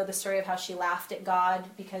we all know the story of how she laughed at God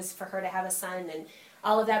because for her to have a son and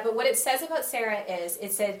all of that. But what it says about Sarah is,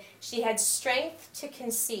 it said she had strength to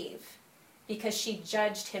conceive because she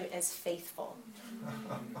judged him as faithful.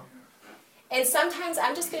 And sometimes,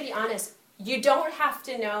 I'm just going to be honest, you don't have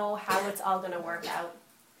to know how it's all going to work out.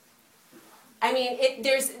 I mean,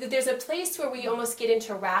 there's a place where we almost get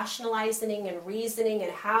into rationalizing and reasoning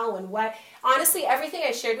and how and what. Honestly, everything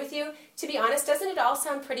I shared with you, to be honest, doesn't it all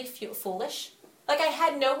sound pretty foolish? I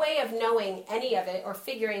had no way of knowing any of it or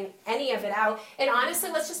figuring any of it out. And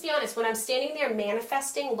honestly, let's just be honest. When I'm standing there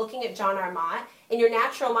manifesting, looking at John Armott, in your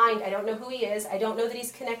natural mind, I don't know who he is. I don't know that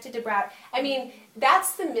he's connected to Brad. I mean,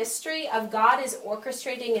 that's the mystery of God is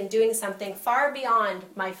orchestrating and doing something far beyond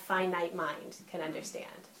my finite mind can understand.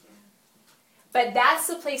 But that's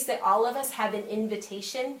the place that all of us have an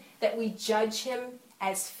invitation that we judge him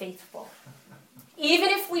as faithful. Even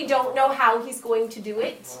if we don't know how he's going to do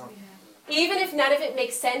it, even if none of it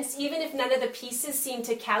makes sense, even if none of the pieces seem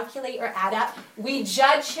to calculate or add up, we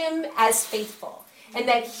judge him as faithful. And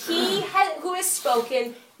that he who has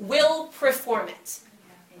spoken will perform it.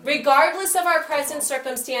 Regardless of our present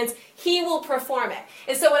circumstance, he will perform it.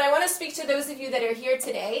 And so what I want to speak to those of you that are here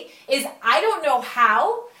today is, I don't know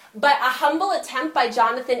how, but a humble attempt by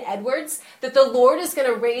Jonathan Edwards that the Lord is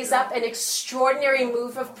going to raise up an extraordinary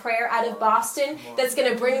move of prayer out of Boston that's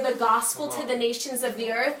going to bring the gospel to the nations of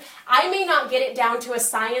the earth. I may not get it down to a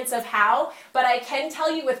science of how, but I can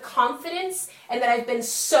tell you with confidence, and that I've been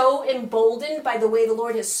so emboldened by the way the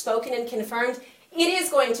Lord has spoken and confirmed, it is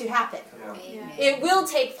going to happen. Yeah. It will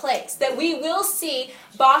take place. That we will see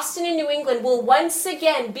Boston and New England will once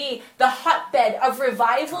again be the hotbed of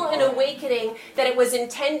revival and awakening that it was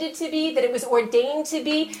intended to be, that it was ordained to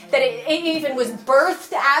be, that it even was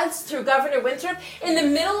birthed as through Governor Winthrop. In the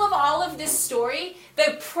middle of all of this story,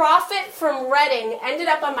 the prophet from Reading ended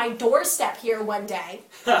up on my doorstep here one day.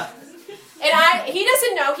 And he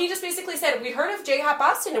doesn't know. He just basically said, we heard of JHOP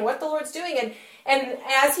Boston and what the Lord's doing. And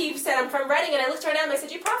as he said, I'm from Reading, and I looked right at him and I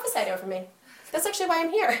said, you prophesied over me. That's actually why I'm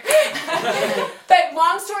here. But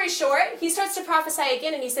long story short, he starts to prophesy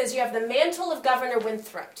again, and he says, you have the mantle of Governor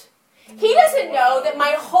Winthrop. He doesn't know that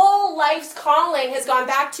my whole life's calling has gone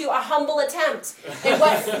back to a humble attempt. And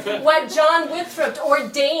what John Winthrop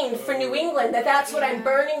ordained for New England, that's what I'm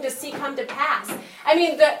burning to see come to pass. I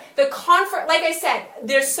mean, the conference, like I said,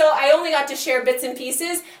 I only got to share bits and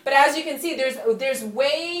pieces, but as you can see, there's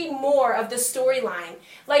way more of the storyline.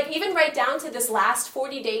 Even right down to this last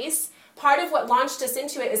 40 days, part of what launched us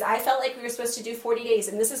into it is I felt like we were supposed to do 40 days,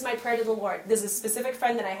 and this is my prayer to the Lord. This is a specific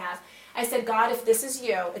friend that I have. I said, God, if this is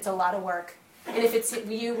you, it's a lot of work. And if it's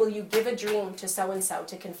you, will you give a dream to so-and-so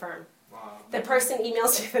to confirm? Wow. The person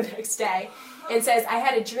emails me the next day and says, I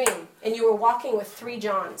had a dream, and you were walking with 3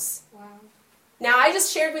 Johns. Wow. Now, I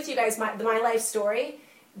just shared with you guys my life story.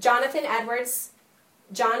 Jonathan Edwards,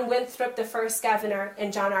 John Winthrop, the first governor,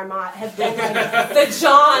 and John Armott have been like the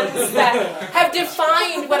Johns that have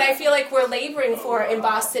defined what I feel like we're laboring for in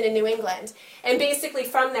Boston and New England. And basically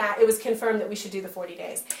from that, it was confirmed that we should do the 40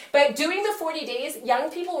 days. But doing the 40 days,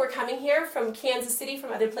 young people were coming here from Kansas City,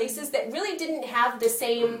 from other places that really didn't have the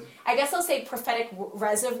same, I guess I'll say, prophetic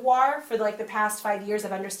reservoir for like the past 5 years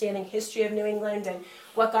of understanding history of New England and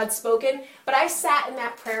what God's spoken. But I sat in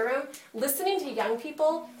that prayer room listening to young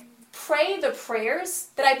people pray the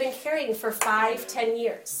prayers that I've been carrying for 5-10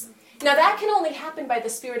 years. Now that can only happen by the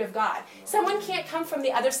Spirit of God. Someone can't come from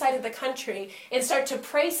the other side of the country and start to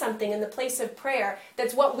pray something in the place of prayer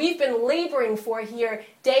that's what we've been laboring for here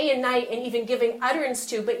day and night and even giving utterance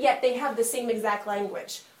to, but yet they have the same exact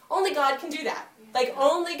language. Only God can do that. Like,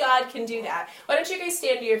 only God can do that. Why don't you guys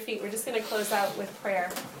stand to your feet? We're just going to close out with prayer.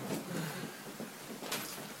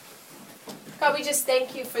 God, we just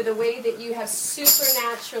thank you for the way that you have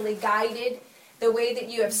supernaturally guided, the way that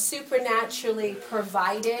you have supernaturally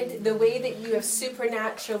provided, the way that you have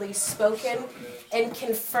supernaturally spoken and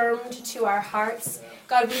confirmed to our hearts.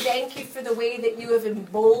 God, we thank you for the way that you have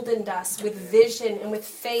emboldened us with vision and with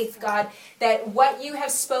faith, God, that what you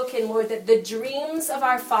have spoken, Lord, that the dreams of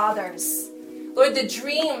our fathers, Lord, the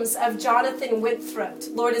dreams of Jonathan Winthrop,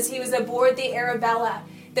 Lord, as he was aboard the Arabella,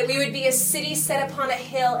 that we would be a city set upon a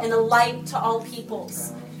hill and a light to all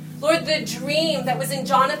peoples. Lord, the dream that was in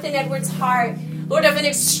Jonathan Edwards' heart, Lord, of an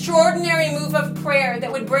extraordinary move of prayer that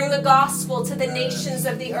would bring the gospel to the nations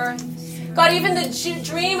of the earth. God, even the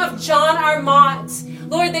dream of John Armott,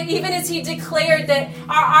 Lord, that even as he declared that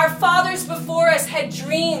our fathers before us had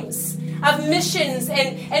dreams of missions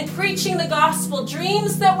and preaching the gospel,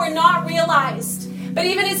 dreams that were not realized. But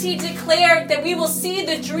even as he declared that we will see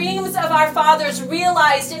the dreams of our fathers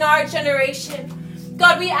realized in our generation,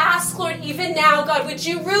 God, we ask, Lord, even now, God, would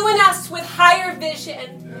you ruin us with higher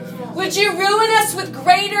vision? Would you ruin us with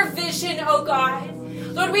greater vision, oh God?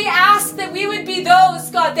 Lord, we ask that we would be those,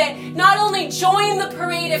 God, that not only join the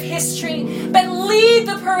parade of history, but lead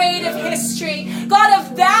the parade of history. God,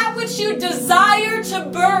 of that which you desire to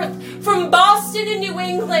birth from Boston and New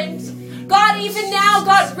England. God, even now,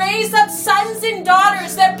 God, raise up sons and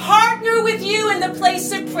daughters that partner with you in the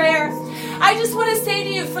place of prayer. I just want to say to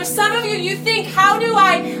you, for some of you, you think, how do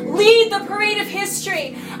I lead the parade of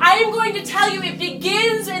history? I am going to tell you, it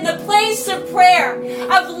begins in the place of prayer,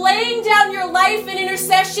 of laying down your life in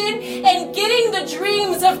intercession and getting the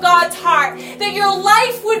dreams of God's heart. That your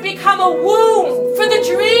life would become a womb for the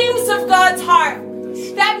dreams of God's heart.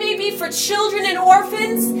 That may be for children and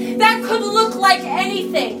orphans. That could look like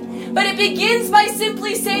anything. But it begins by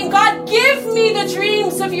simply saying, God, give me the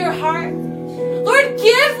dreams of your heart. Lord,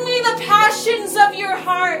 give me the passions of your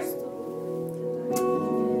heart.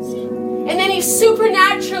 And then he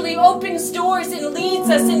supernaturally opens doors and leads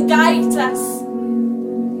us and guides us.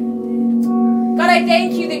 God, I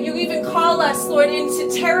thank you that you even call us, Lord, into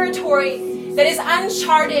territory that is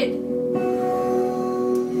uncharted.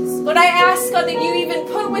 Lord, I ask, God, that you even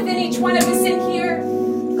put within each one of us in here,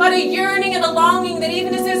 God, a yearning and a longing that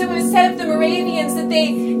even as it was said of the Moravians, that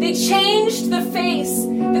they changed the face,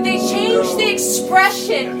 that they changed the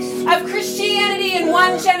expression of Christianity in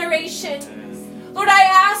one generation. Lord, I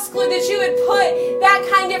ask, Lord, that you would put that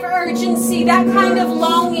kind of urgency, that kind of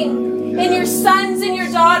longing in your sons and your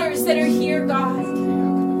daughters that are here, God.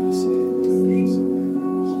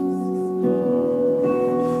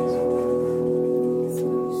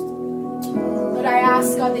 Lord, I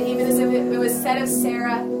ask, God, that even as it was said of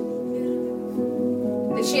Sarah,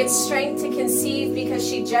 that she had strength to conceive because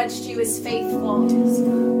she judged you as faithful.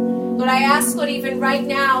 Lord, I ask, Lord, even right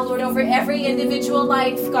now, Lord, over every individual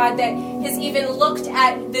life, God, that has even looked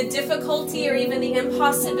at the difficulty or even the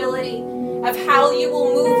impossibility of how you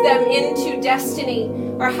will move them into destiny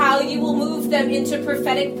or how you will move them into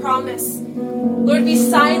prophetic promise. Lord, we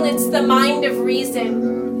silence the mind of reason.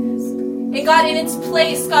 And God, in its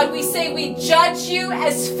place, God, we say we judge you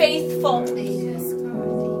as faithful.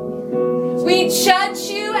 We judge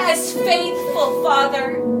you as faithful,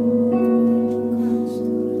 Father.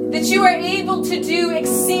 That you are able to do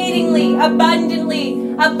exceedingly,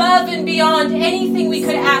 abundantly, above and beyond anything we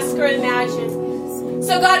could ask or imagine.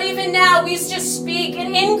 So God, even now, we just speak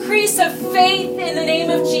an increase of faith in the name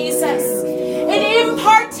of Jesus. An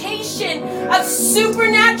impartation of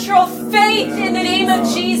supernatural faith in the name of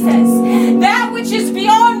Jesus. That which is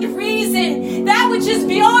beyond reason. That which is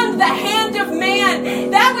beyond the hand of man.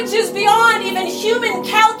 That which is beyond even human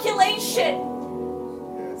calculation.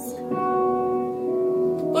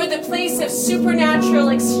 Lord, the place of supernatural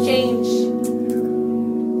exchange.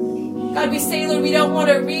 God, we say, Lord, we don't want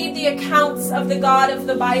to read the accounts of the God of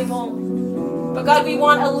the Bible. But God, we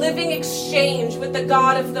want a living exchange with the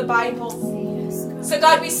God of the Bible. So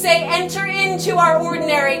God, we say, enter into our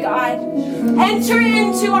ordinary, God. Enter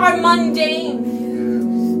into our mundane.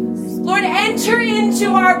 Lord, enter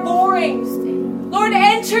into our boring. Lord,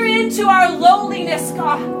 enter into our lowliness,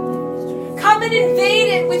 God. Come and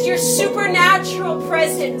invade it with your supernatural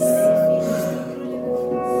presence.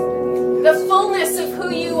 The fullness of who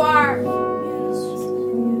you are.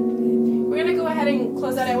 We're going to go ahead and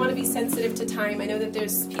close out. I want to be sensitive to time. I know that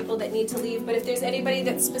there's people that need to leave, but if there's anybody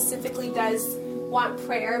that specifically does want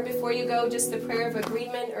prayer before you go, just the prayer of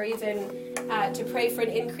agreement or even to pray for an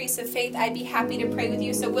increase of faith, I'd be happy to pray with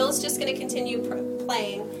you. So Will's just going to continue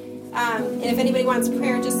playing. And if anybody wants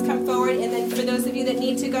prayer, just come forward. And then for those of you that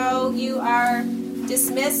need to go, you are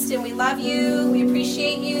dismissed, and we love you. We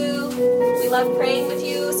appreciate you. We love praying with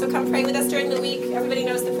you. So come pray with us during the week. Everybody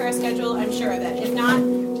knows the prayer schedule, I'm sure of it. If not,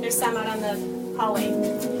 there's some out on the hallway in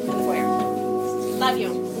the foyer. Love you.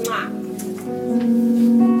 Mwah.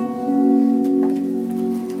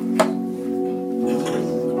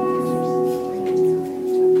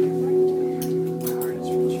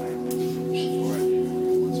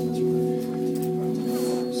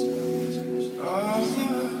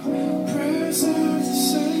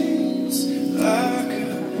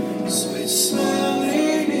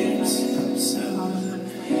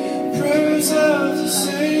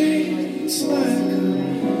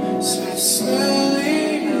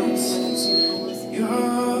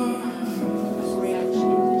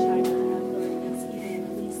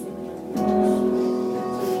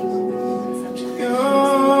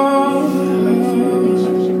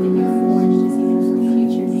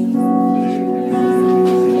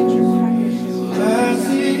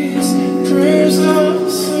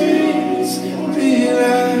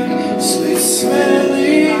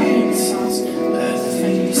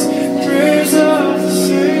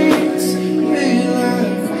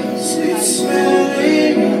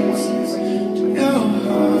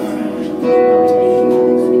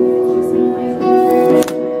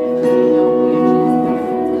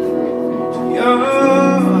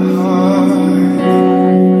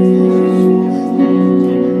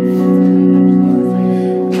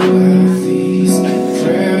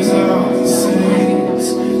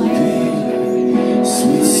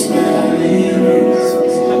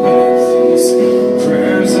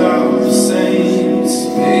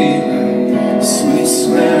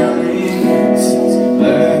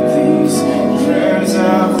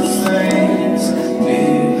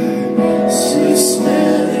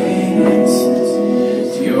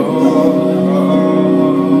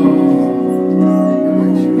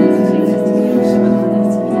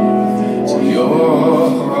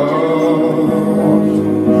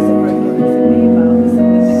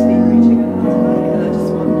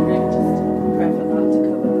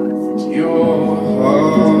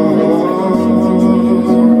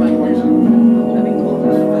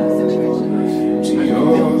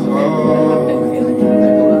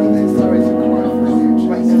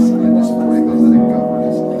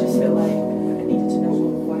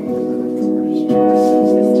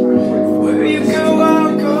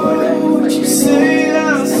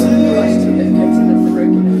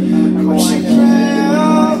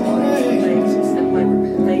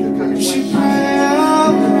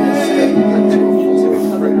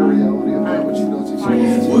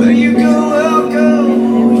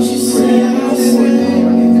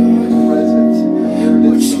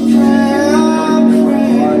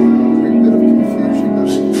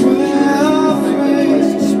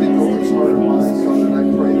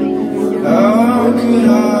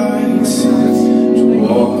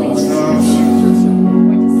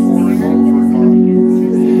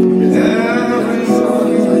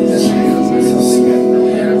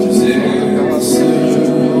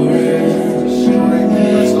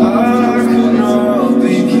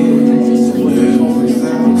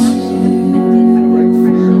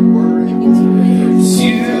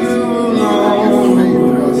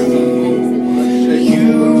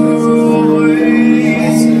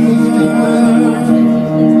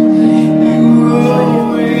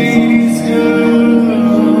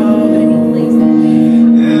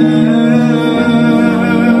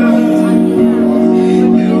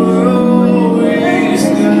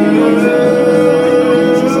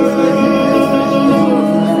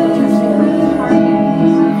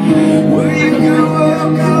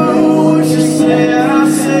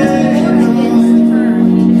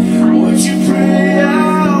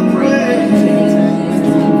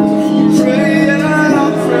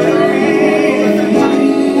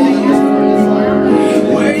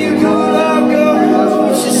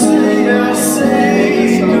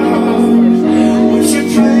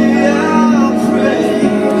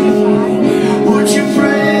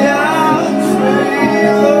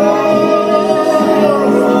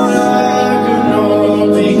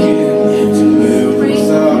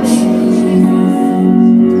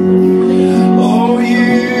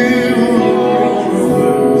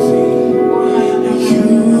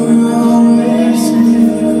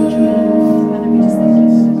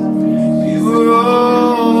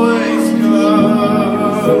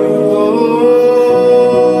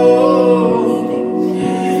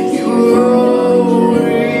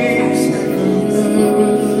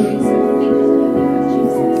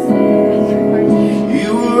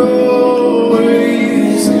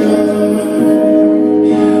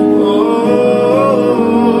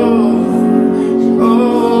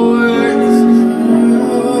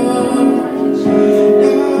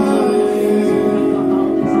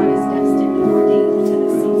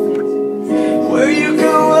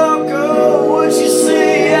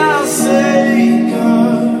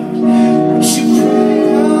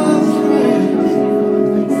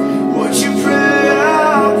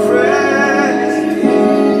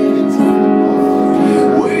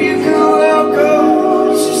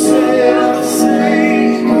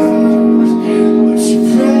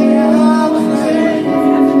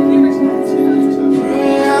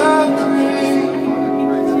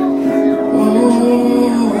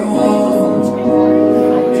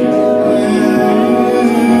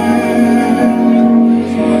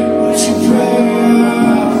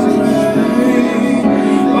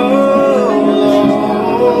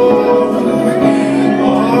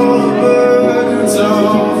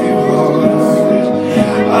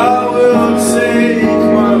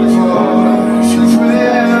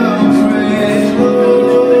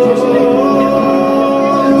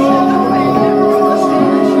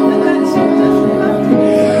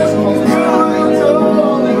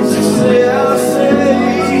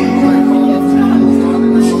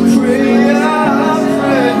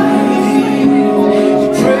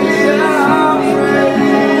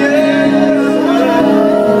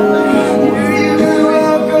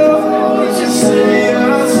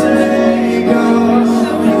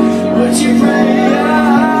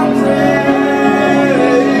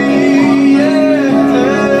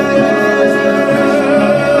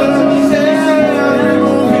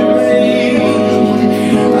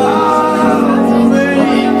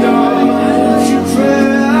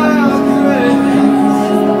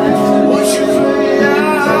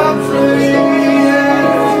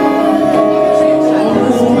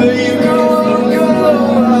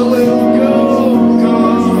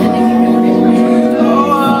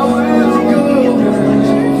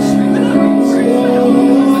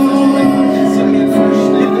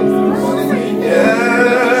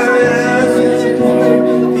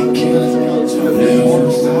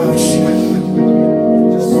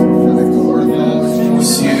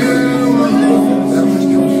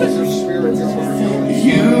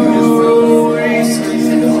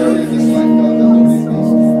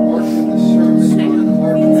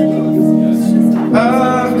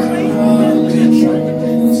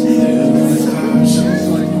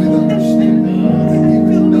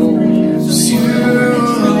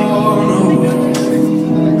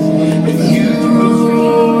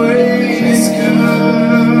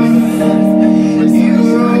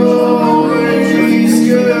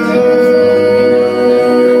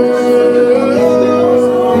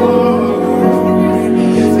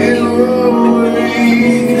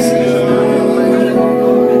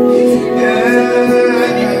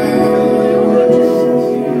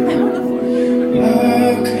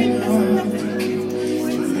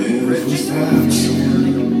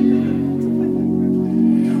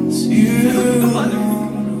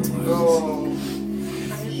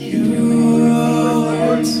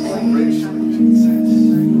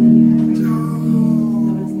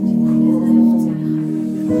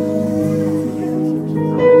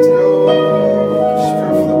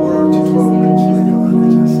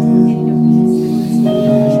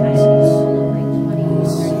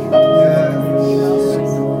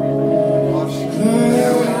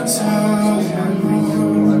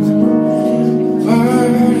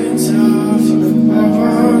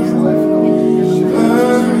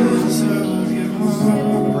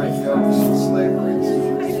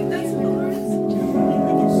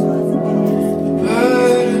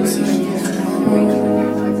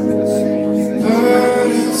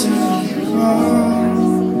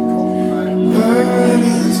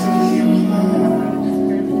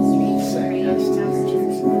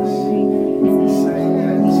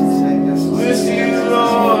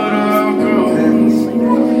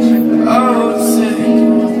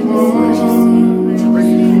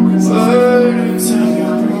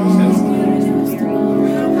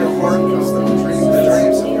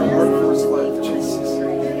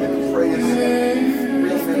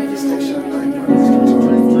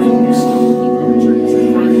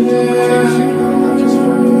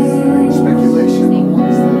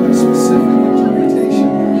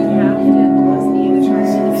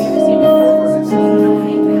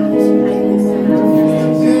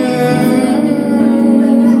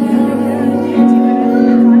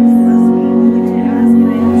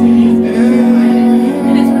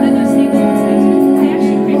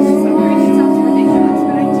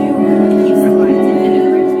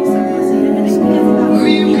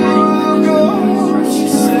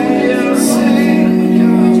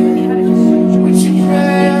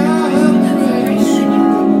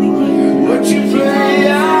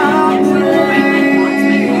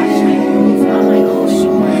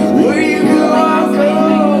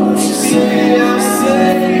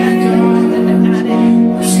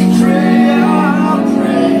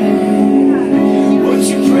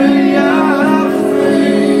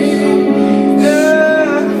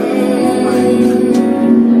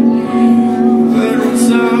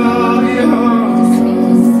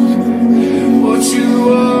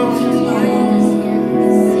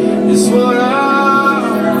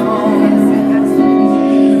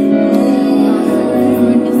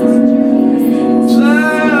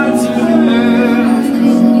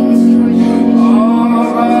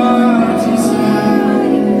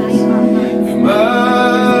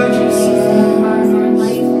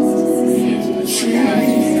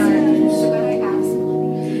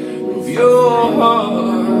 Your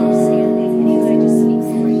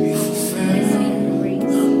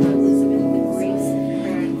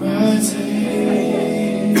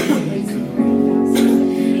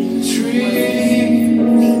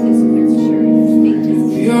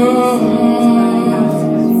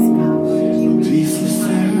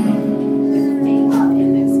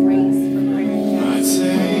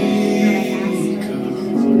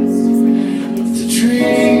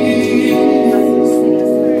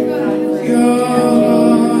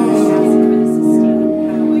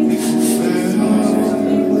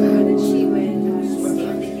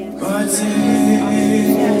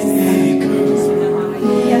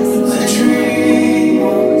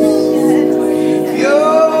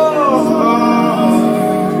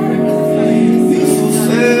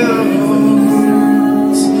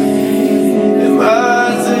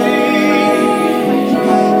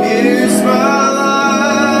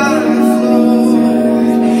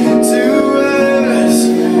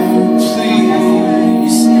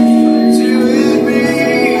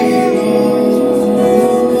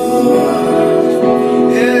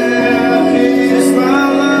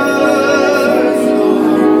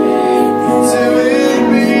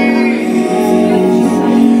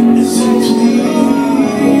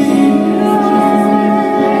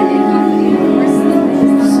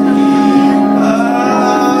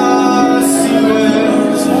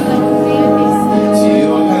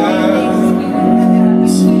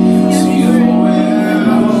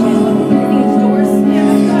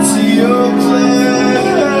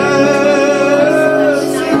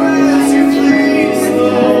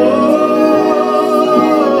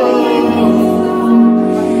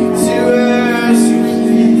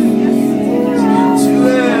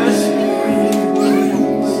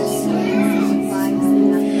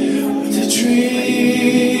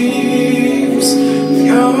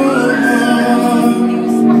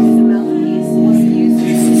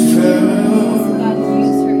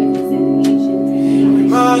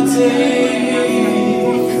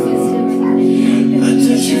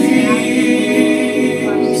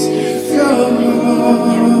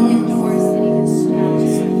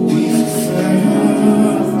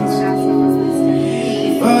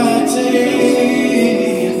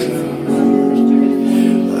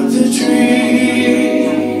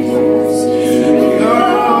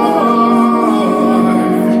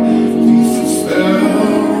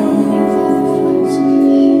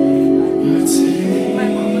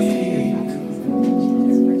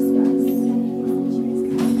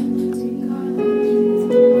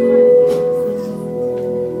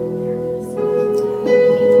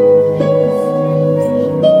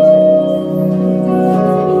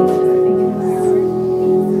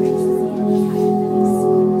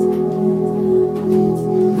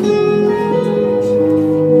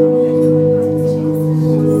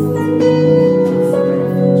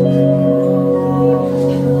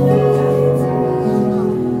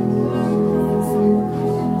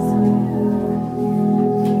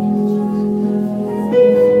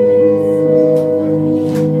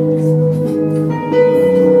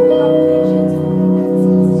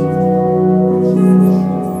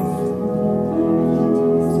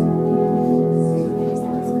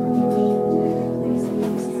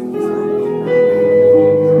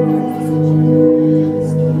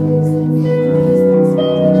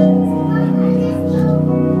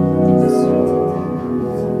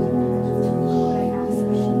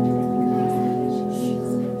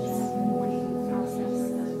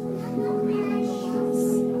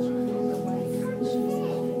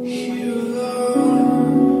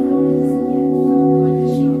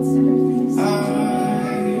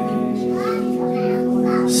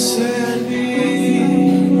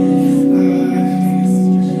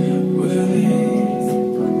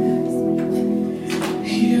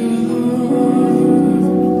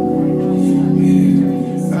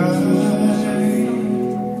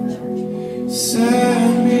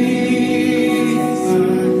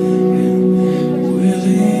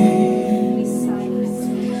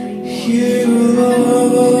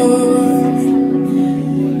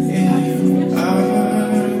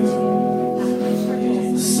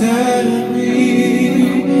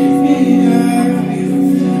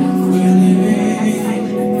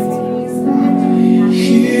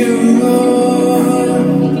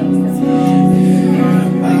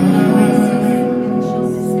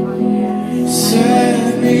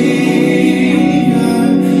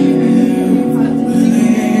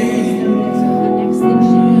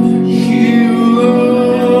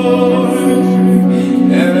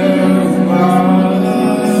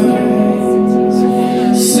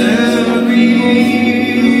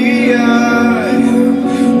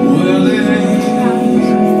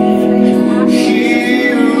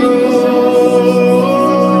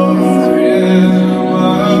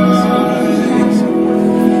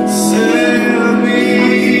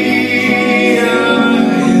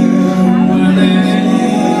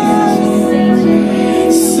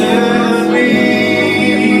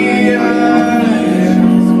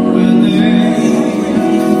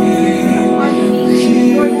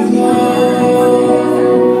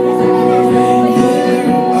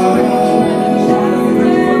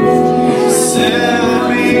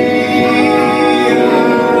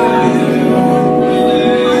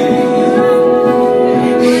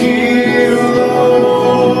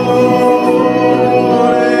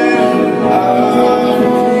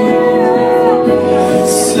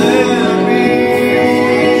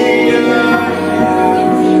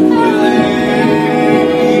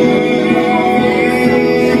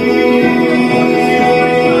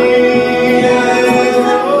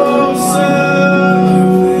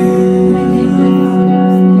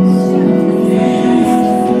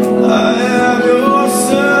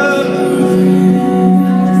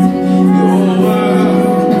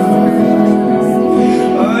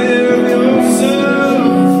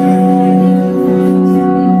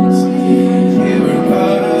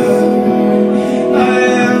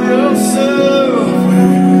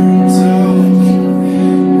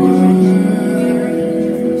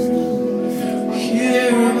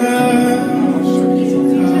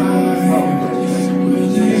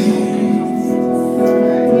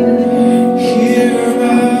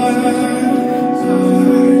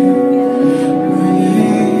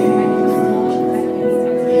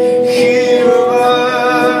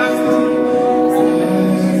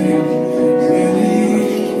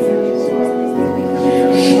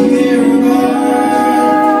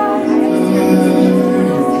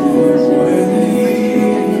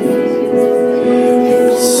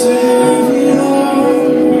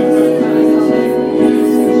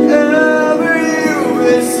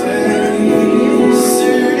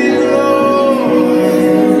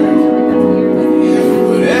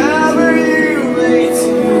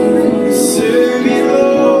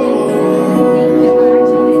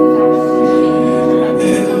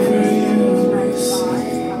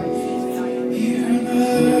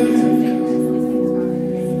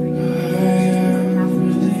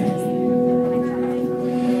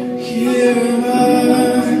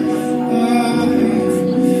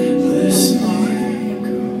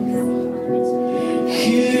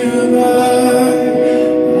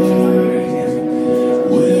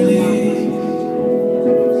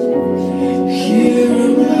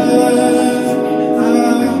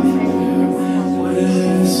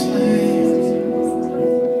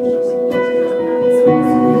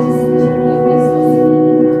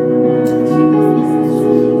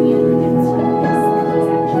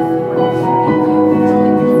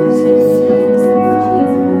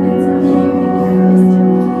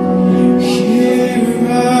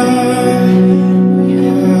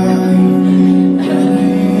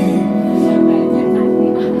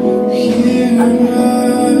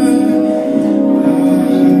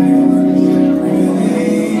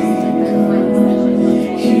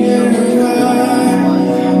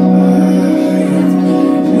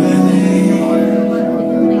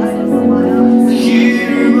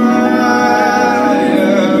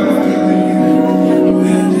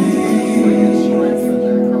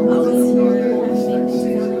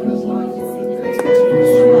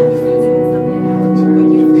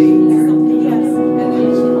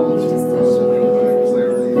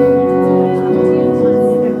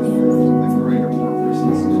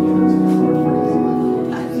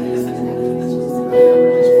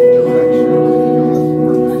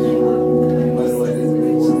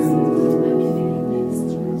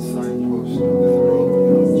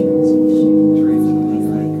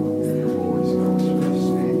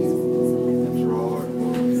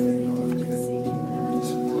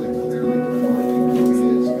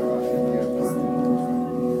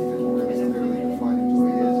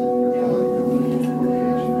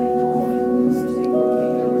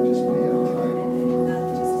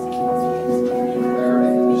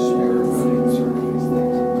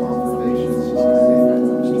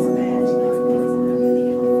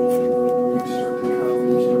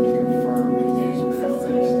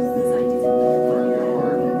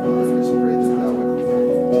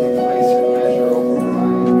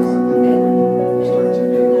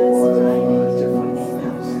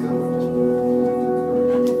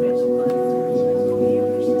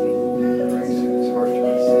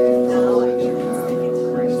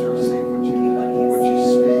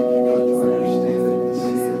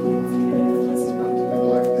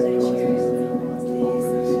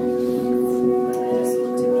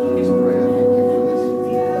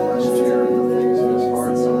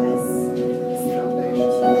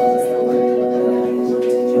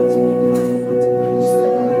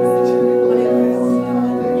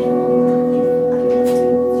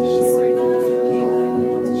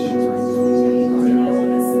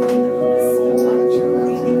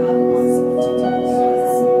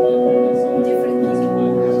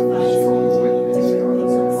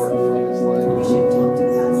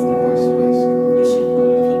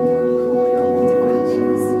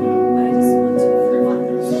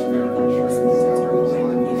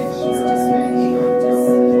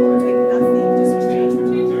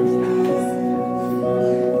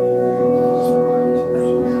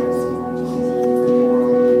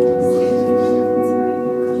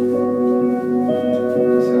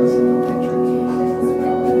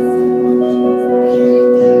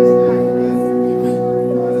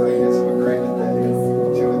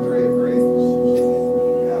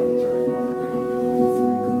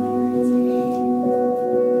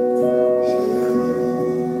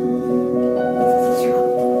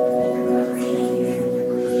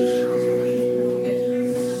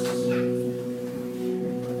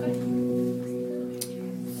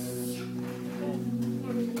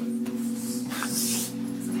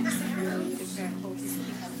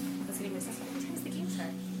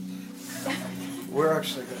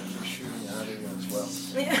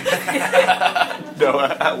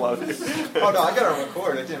I love you. Oh no, I gotta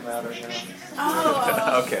record. It didn't matter. You know.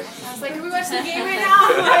 Oh. Okay. I was like, can we watch the game right now?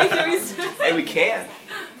 Like, Hey, we can.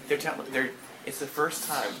 It's the first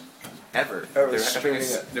time ever. They're streaming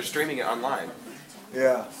it. They're streaming it online.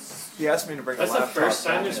 Yeah. He asked me to bring That's a the laptop. first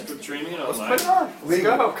time you're streaming it online? Let's put it on.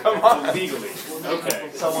 Legally. Go, come on. Legally. Okay.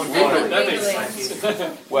 Someone Legally. That makes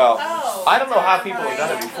sense. Well, Oh. I don't know how people have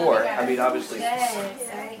done it before. I mean, obviously, I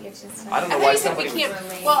don't know I why thought you said we somebody.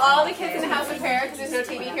 can't. Well, all the kids in the house of prayer, because there's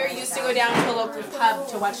no TV here, used to go down to a local pub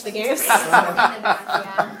to watch the games.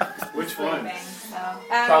 Which one?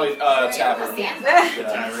 Probably tavern. The Yeah,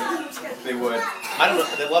 Tavern. they would. I don't know.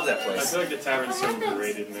 They love that I place. feel like the Tavern's so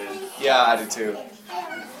overrated, man. Yeah, I do too.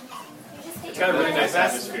 It's got a really nice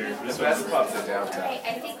atmosphere. The best pubs are downtown.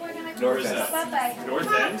 I think we're gonna Where is that?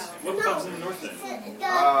 North End? What pub's in the North End?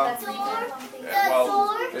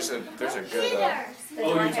 Well, there's a good.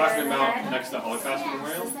 Oh, you're talking about next to Holocaust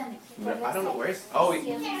Memorial? I don't know where. Oh, No,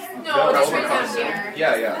 it's right down here.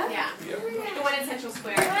 yeah. Yeah. The one in Central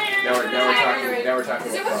Square. Now we're talking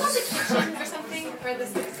Is there about one called pubs. the kitchen or something? Or the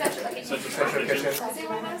central kitchen? Central Kitchen. Is there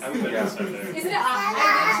one of those? I haven't been inside there. Isn't it? I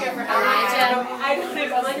lived here for how long? I don't know.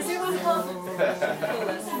 I'm like, is there one called?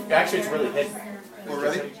 Actually, it's really hidden. We're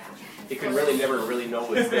ready? You can really never really know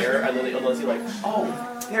what's there, and then unless you're like, oh,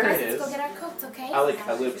 there it is. Go get our coats, okay? I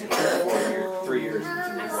lived here for 3 years.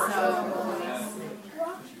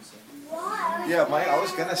 Yeah, I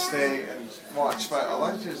was gonna stay and watch, but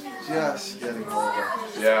Elijah's just getting older.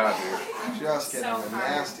 Yeah, Just getting a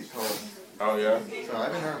nasty cold. dude. Oh yeah. So I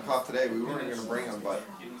haven't heard him cough today. We weren't gonna bring him, but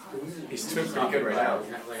He's doing pretty good right now.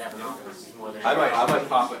 I might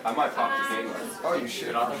pop the game. oh, you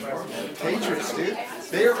should. Patriots, dude.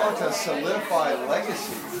 They are about to solidify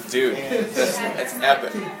legacy. Dude, that's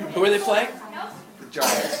epic. Who are they playing? The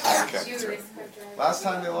Giants. Okay. Last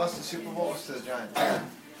time they lost the Super Bowl was to the Giants.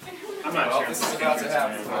 I'm not Well, sure. this is about to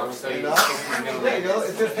happen, folks. You know? There you go.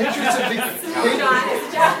 The Patriots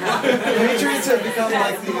have become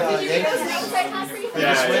like the Yankees.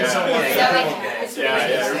 Yeah.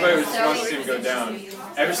 Everybody wants to see him go down.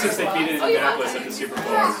 Ever since they beat Indianapolis at the Super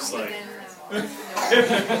Bowl, I was just like,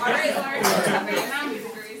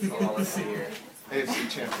 Hold on, let's see here. AFC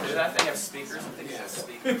championship. Did that thing have speakers? I think it has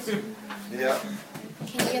speakers. Yeah.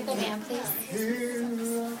 Can you get the van, please?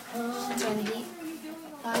 Turn the heat.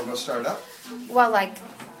 We'll go start up. Well, like,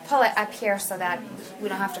 pull it up here so that we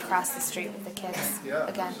don't have to cross the street with the kids Yeah,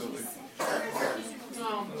 again. absolutely.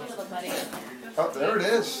 Oh, little buddy. Oh, there it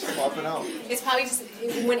is. Popping out. It's probably just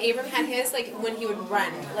when Abram had his, like when he would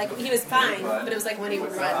run. Like he was fine, but it was like when he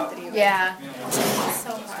would run that he would. Yeah. It's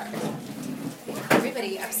so hard.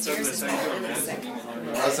 Everybody upstairs is really sick.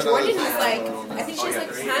 That's Jordan another was like, I think she was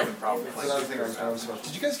like, huh? That's another thing I was supposed.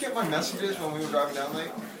 Did you guys get my messages when we were driving down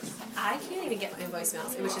late? I can't even get my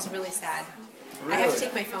voicemails, which is really sad. I have to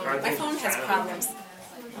take my phone. My phone has problems.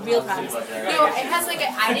 Real problems. No, it has like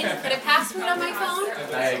I didn't put a password on my phone.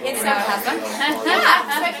 It's yeah, so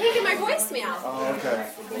I can't get my voicemail. Oh, okay.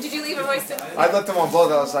 Did you leave a voicemail? I left them on both.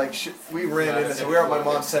 I was like, we ran into this. We were at my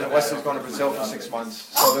mom's said Wesley was going to Brazil for 6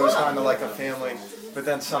 months. So there was kind of like a family. But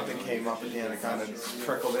then something came up at the end. It kind of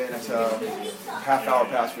trickled in. It's a half hour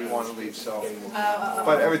past we wanted to leave. So,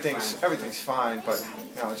 but everything's fine. But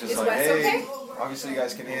you know, it's just Is like, Wes hey, okay? obviously you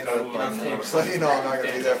guys can handle it. But I'm just letting you know I'm not going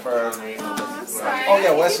to be there for. Oh, I'm sorry. Oh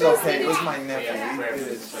yeah, Wes is okay. It was my nephew. It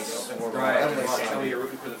is just horrible. Emily's son.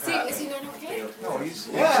 Is he not okay? No, he's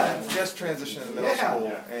just transitioned to middle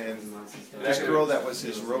school, and this girl that was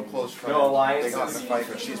his real close friend, No alliances? they got in a fight,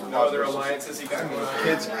 but she's No other alliances he got?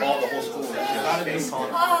 kids, all the whole school,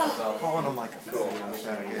 calling him like a fool.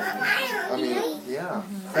 I mean, yeah,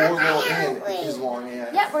 4 little in his long hand.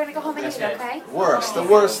 Yeah, we're gonna go home and eat, okay? The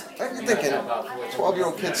worst. I'm thinking,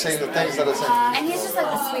 12-year-old kid saying the things that are saying. And he's just like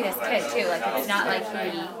the sweetest kid too. Like it's not like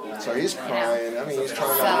he. So he's crying. I mean, he's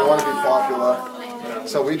trying to want to be popular.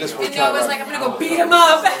 So we just were And trying Noah was to. like, I'm gonna go beat him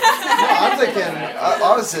up. I'm thinking,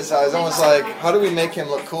 I was almost like, how do we make him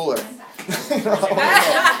look cooler? You know,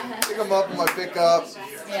 pick him up in my pickup.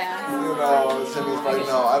 Yeah. You know, Timmy's like,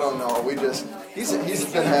 no, I don't know. He's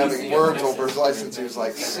been having words over his life since he was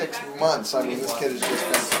like 6 months. I mean, this kid has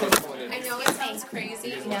just been. I know it sounds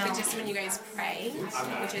crazy, but just when you guys pray,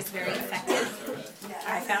 which is very effective,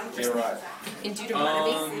 I found. You're right. in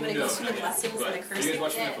Deuteronomy, when it goes through the blessings and the Do you guys cursing,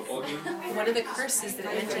 watching the football game? one of the curses that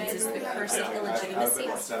it mentions is the curse of illegitimacy.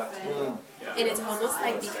 And it's almost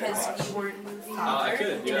like because you weren't fathered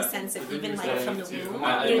in the sense of even like from the womb,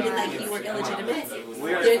 you know, like you were illegitimate.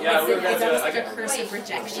 It's almost like a curse of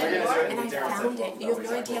rejection. And I found it. You have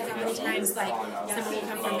no idea how many times like someone will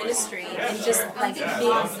come from ministry and just like big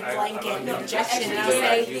blanket rejection, and I'll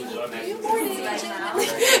say, "Are you born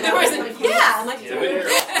illegitimate?" The person, yeah. I'm like,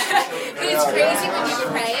 but it's crazy when you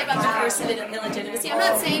pray about the curse of illegitimacy. I'm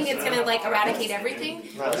not saying it's gonna like eradicate everything.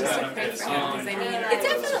 Just to pray for it, because I mean, it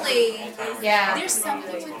definitely. Yeah. There's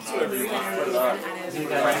something with kids that are really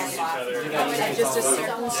kind of just a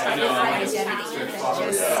certain struggle for identity that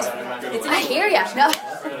just. It's I hear ya. No.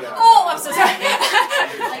 Oh, I'm so sorry.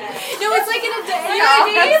 No, it's like in a day. You know what I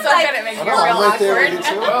mean? I'm so Like, good at making it I'm real right there awkward. with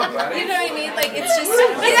you too. you know what I mean? Like it's just.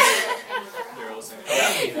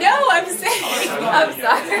 No, I'm saying. I'm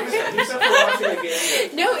sorry.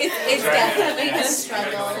 No, it's definitely a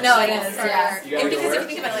struggle. No, it is, yeah. And because if you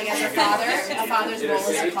think about it, like as a father's role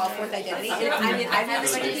is to call forth identity. And I mean, I've never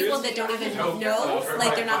seen people that don't even know,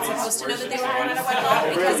 like they're not supposed to know that they were born out of wedlock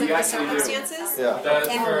because of the circumstances. Yeah.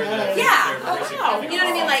 And yeah, oh wow, you know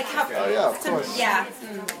what I mean? Like how? Oh yeah, of course. Yeah.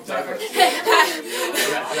 Whatever.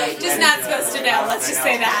 Just not supposed to know. Let's just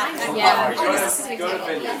say that. Yeah. Oh, this is an example.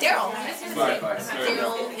 Daryl.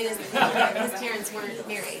 Daryl and his parents weren't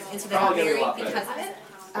married, and so they got married because of it.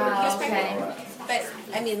 He was pregnant. But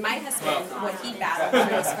I mean, my husband, what he battled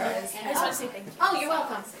through as far as I just want to say thank you. Oh, you're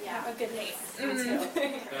welcome. Yeah, a good night.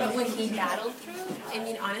 But what he battled through, I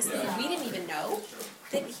mean, honestly, we didn't even know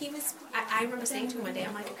that he was. I remember saying to him one day,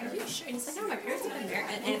 I'm like, "Are you sure?" And he's like, "No, my parents have been married."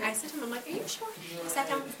 And I said to him, "I'm like, are you sure?" He sat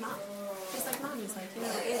down with his mom. He's like, "Mom," he's like, you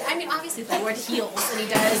know, I mean, obviously the Lord heals, and he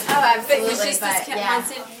does. Oh, absolutely. But he's just this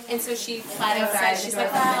constant. And so she flat out said, she's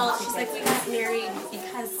like, "Well," she's like, "we got married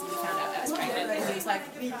because we found out I was pregnant." And he was like,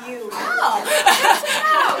 "You." Oh.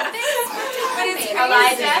 But it's crazy.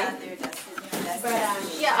 Elijah. But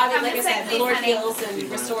yeah, I mean, like I said, the Lord heals and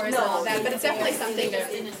restores and all that. But it's definitely something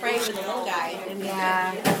to pray with the little guy. And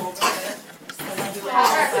Yeah.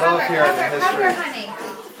 I love hearing the history. Honey.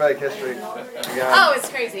 Like history. oh, it's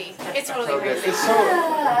crazy. It's totally So good. crazy. It's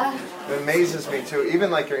so. It amazes me too. Even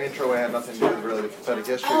like your intro had nothing to do with really the prophetic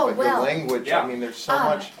history, Oh, but your Will. language. I mean, there's so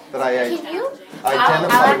much that I Can you?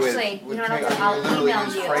 identify I'll with. actually, With you know me. what, I I'll literally email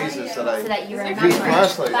use you phrases that I so that you remember. read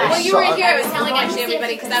constantly. But- Well, you were here. I was telling Well, actually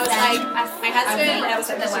everybody because I was like, my husband, I was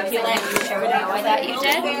like, the website that I thought you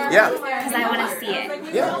did. Yeah. Because I want to see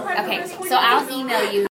it. Yeah. Okay, so I'll email you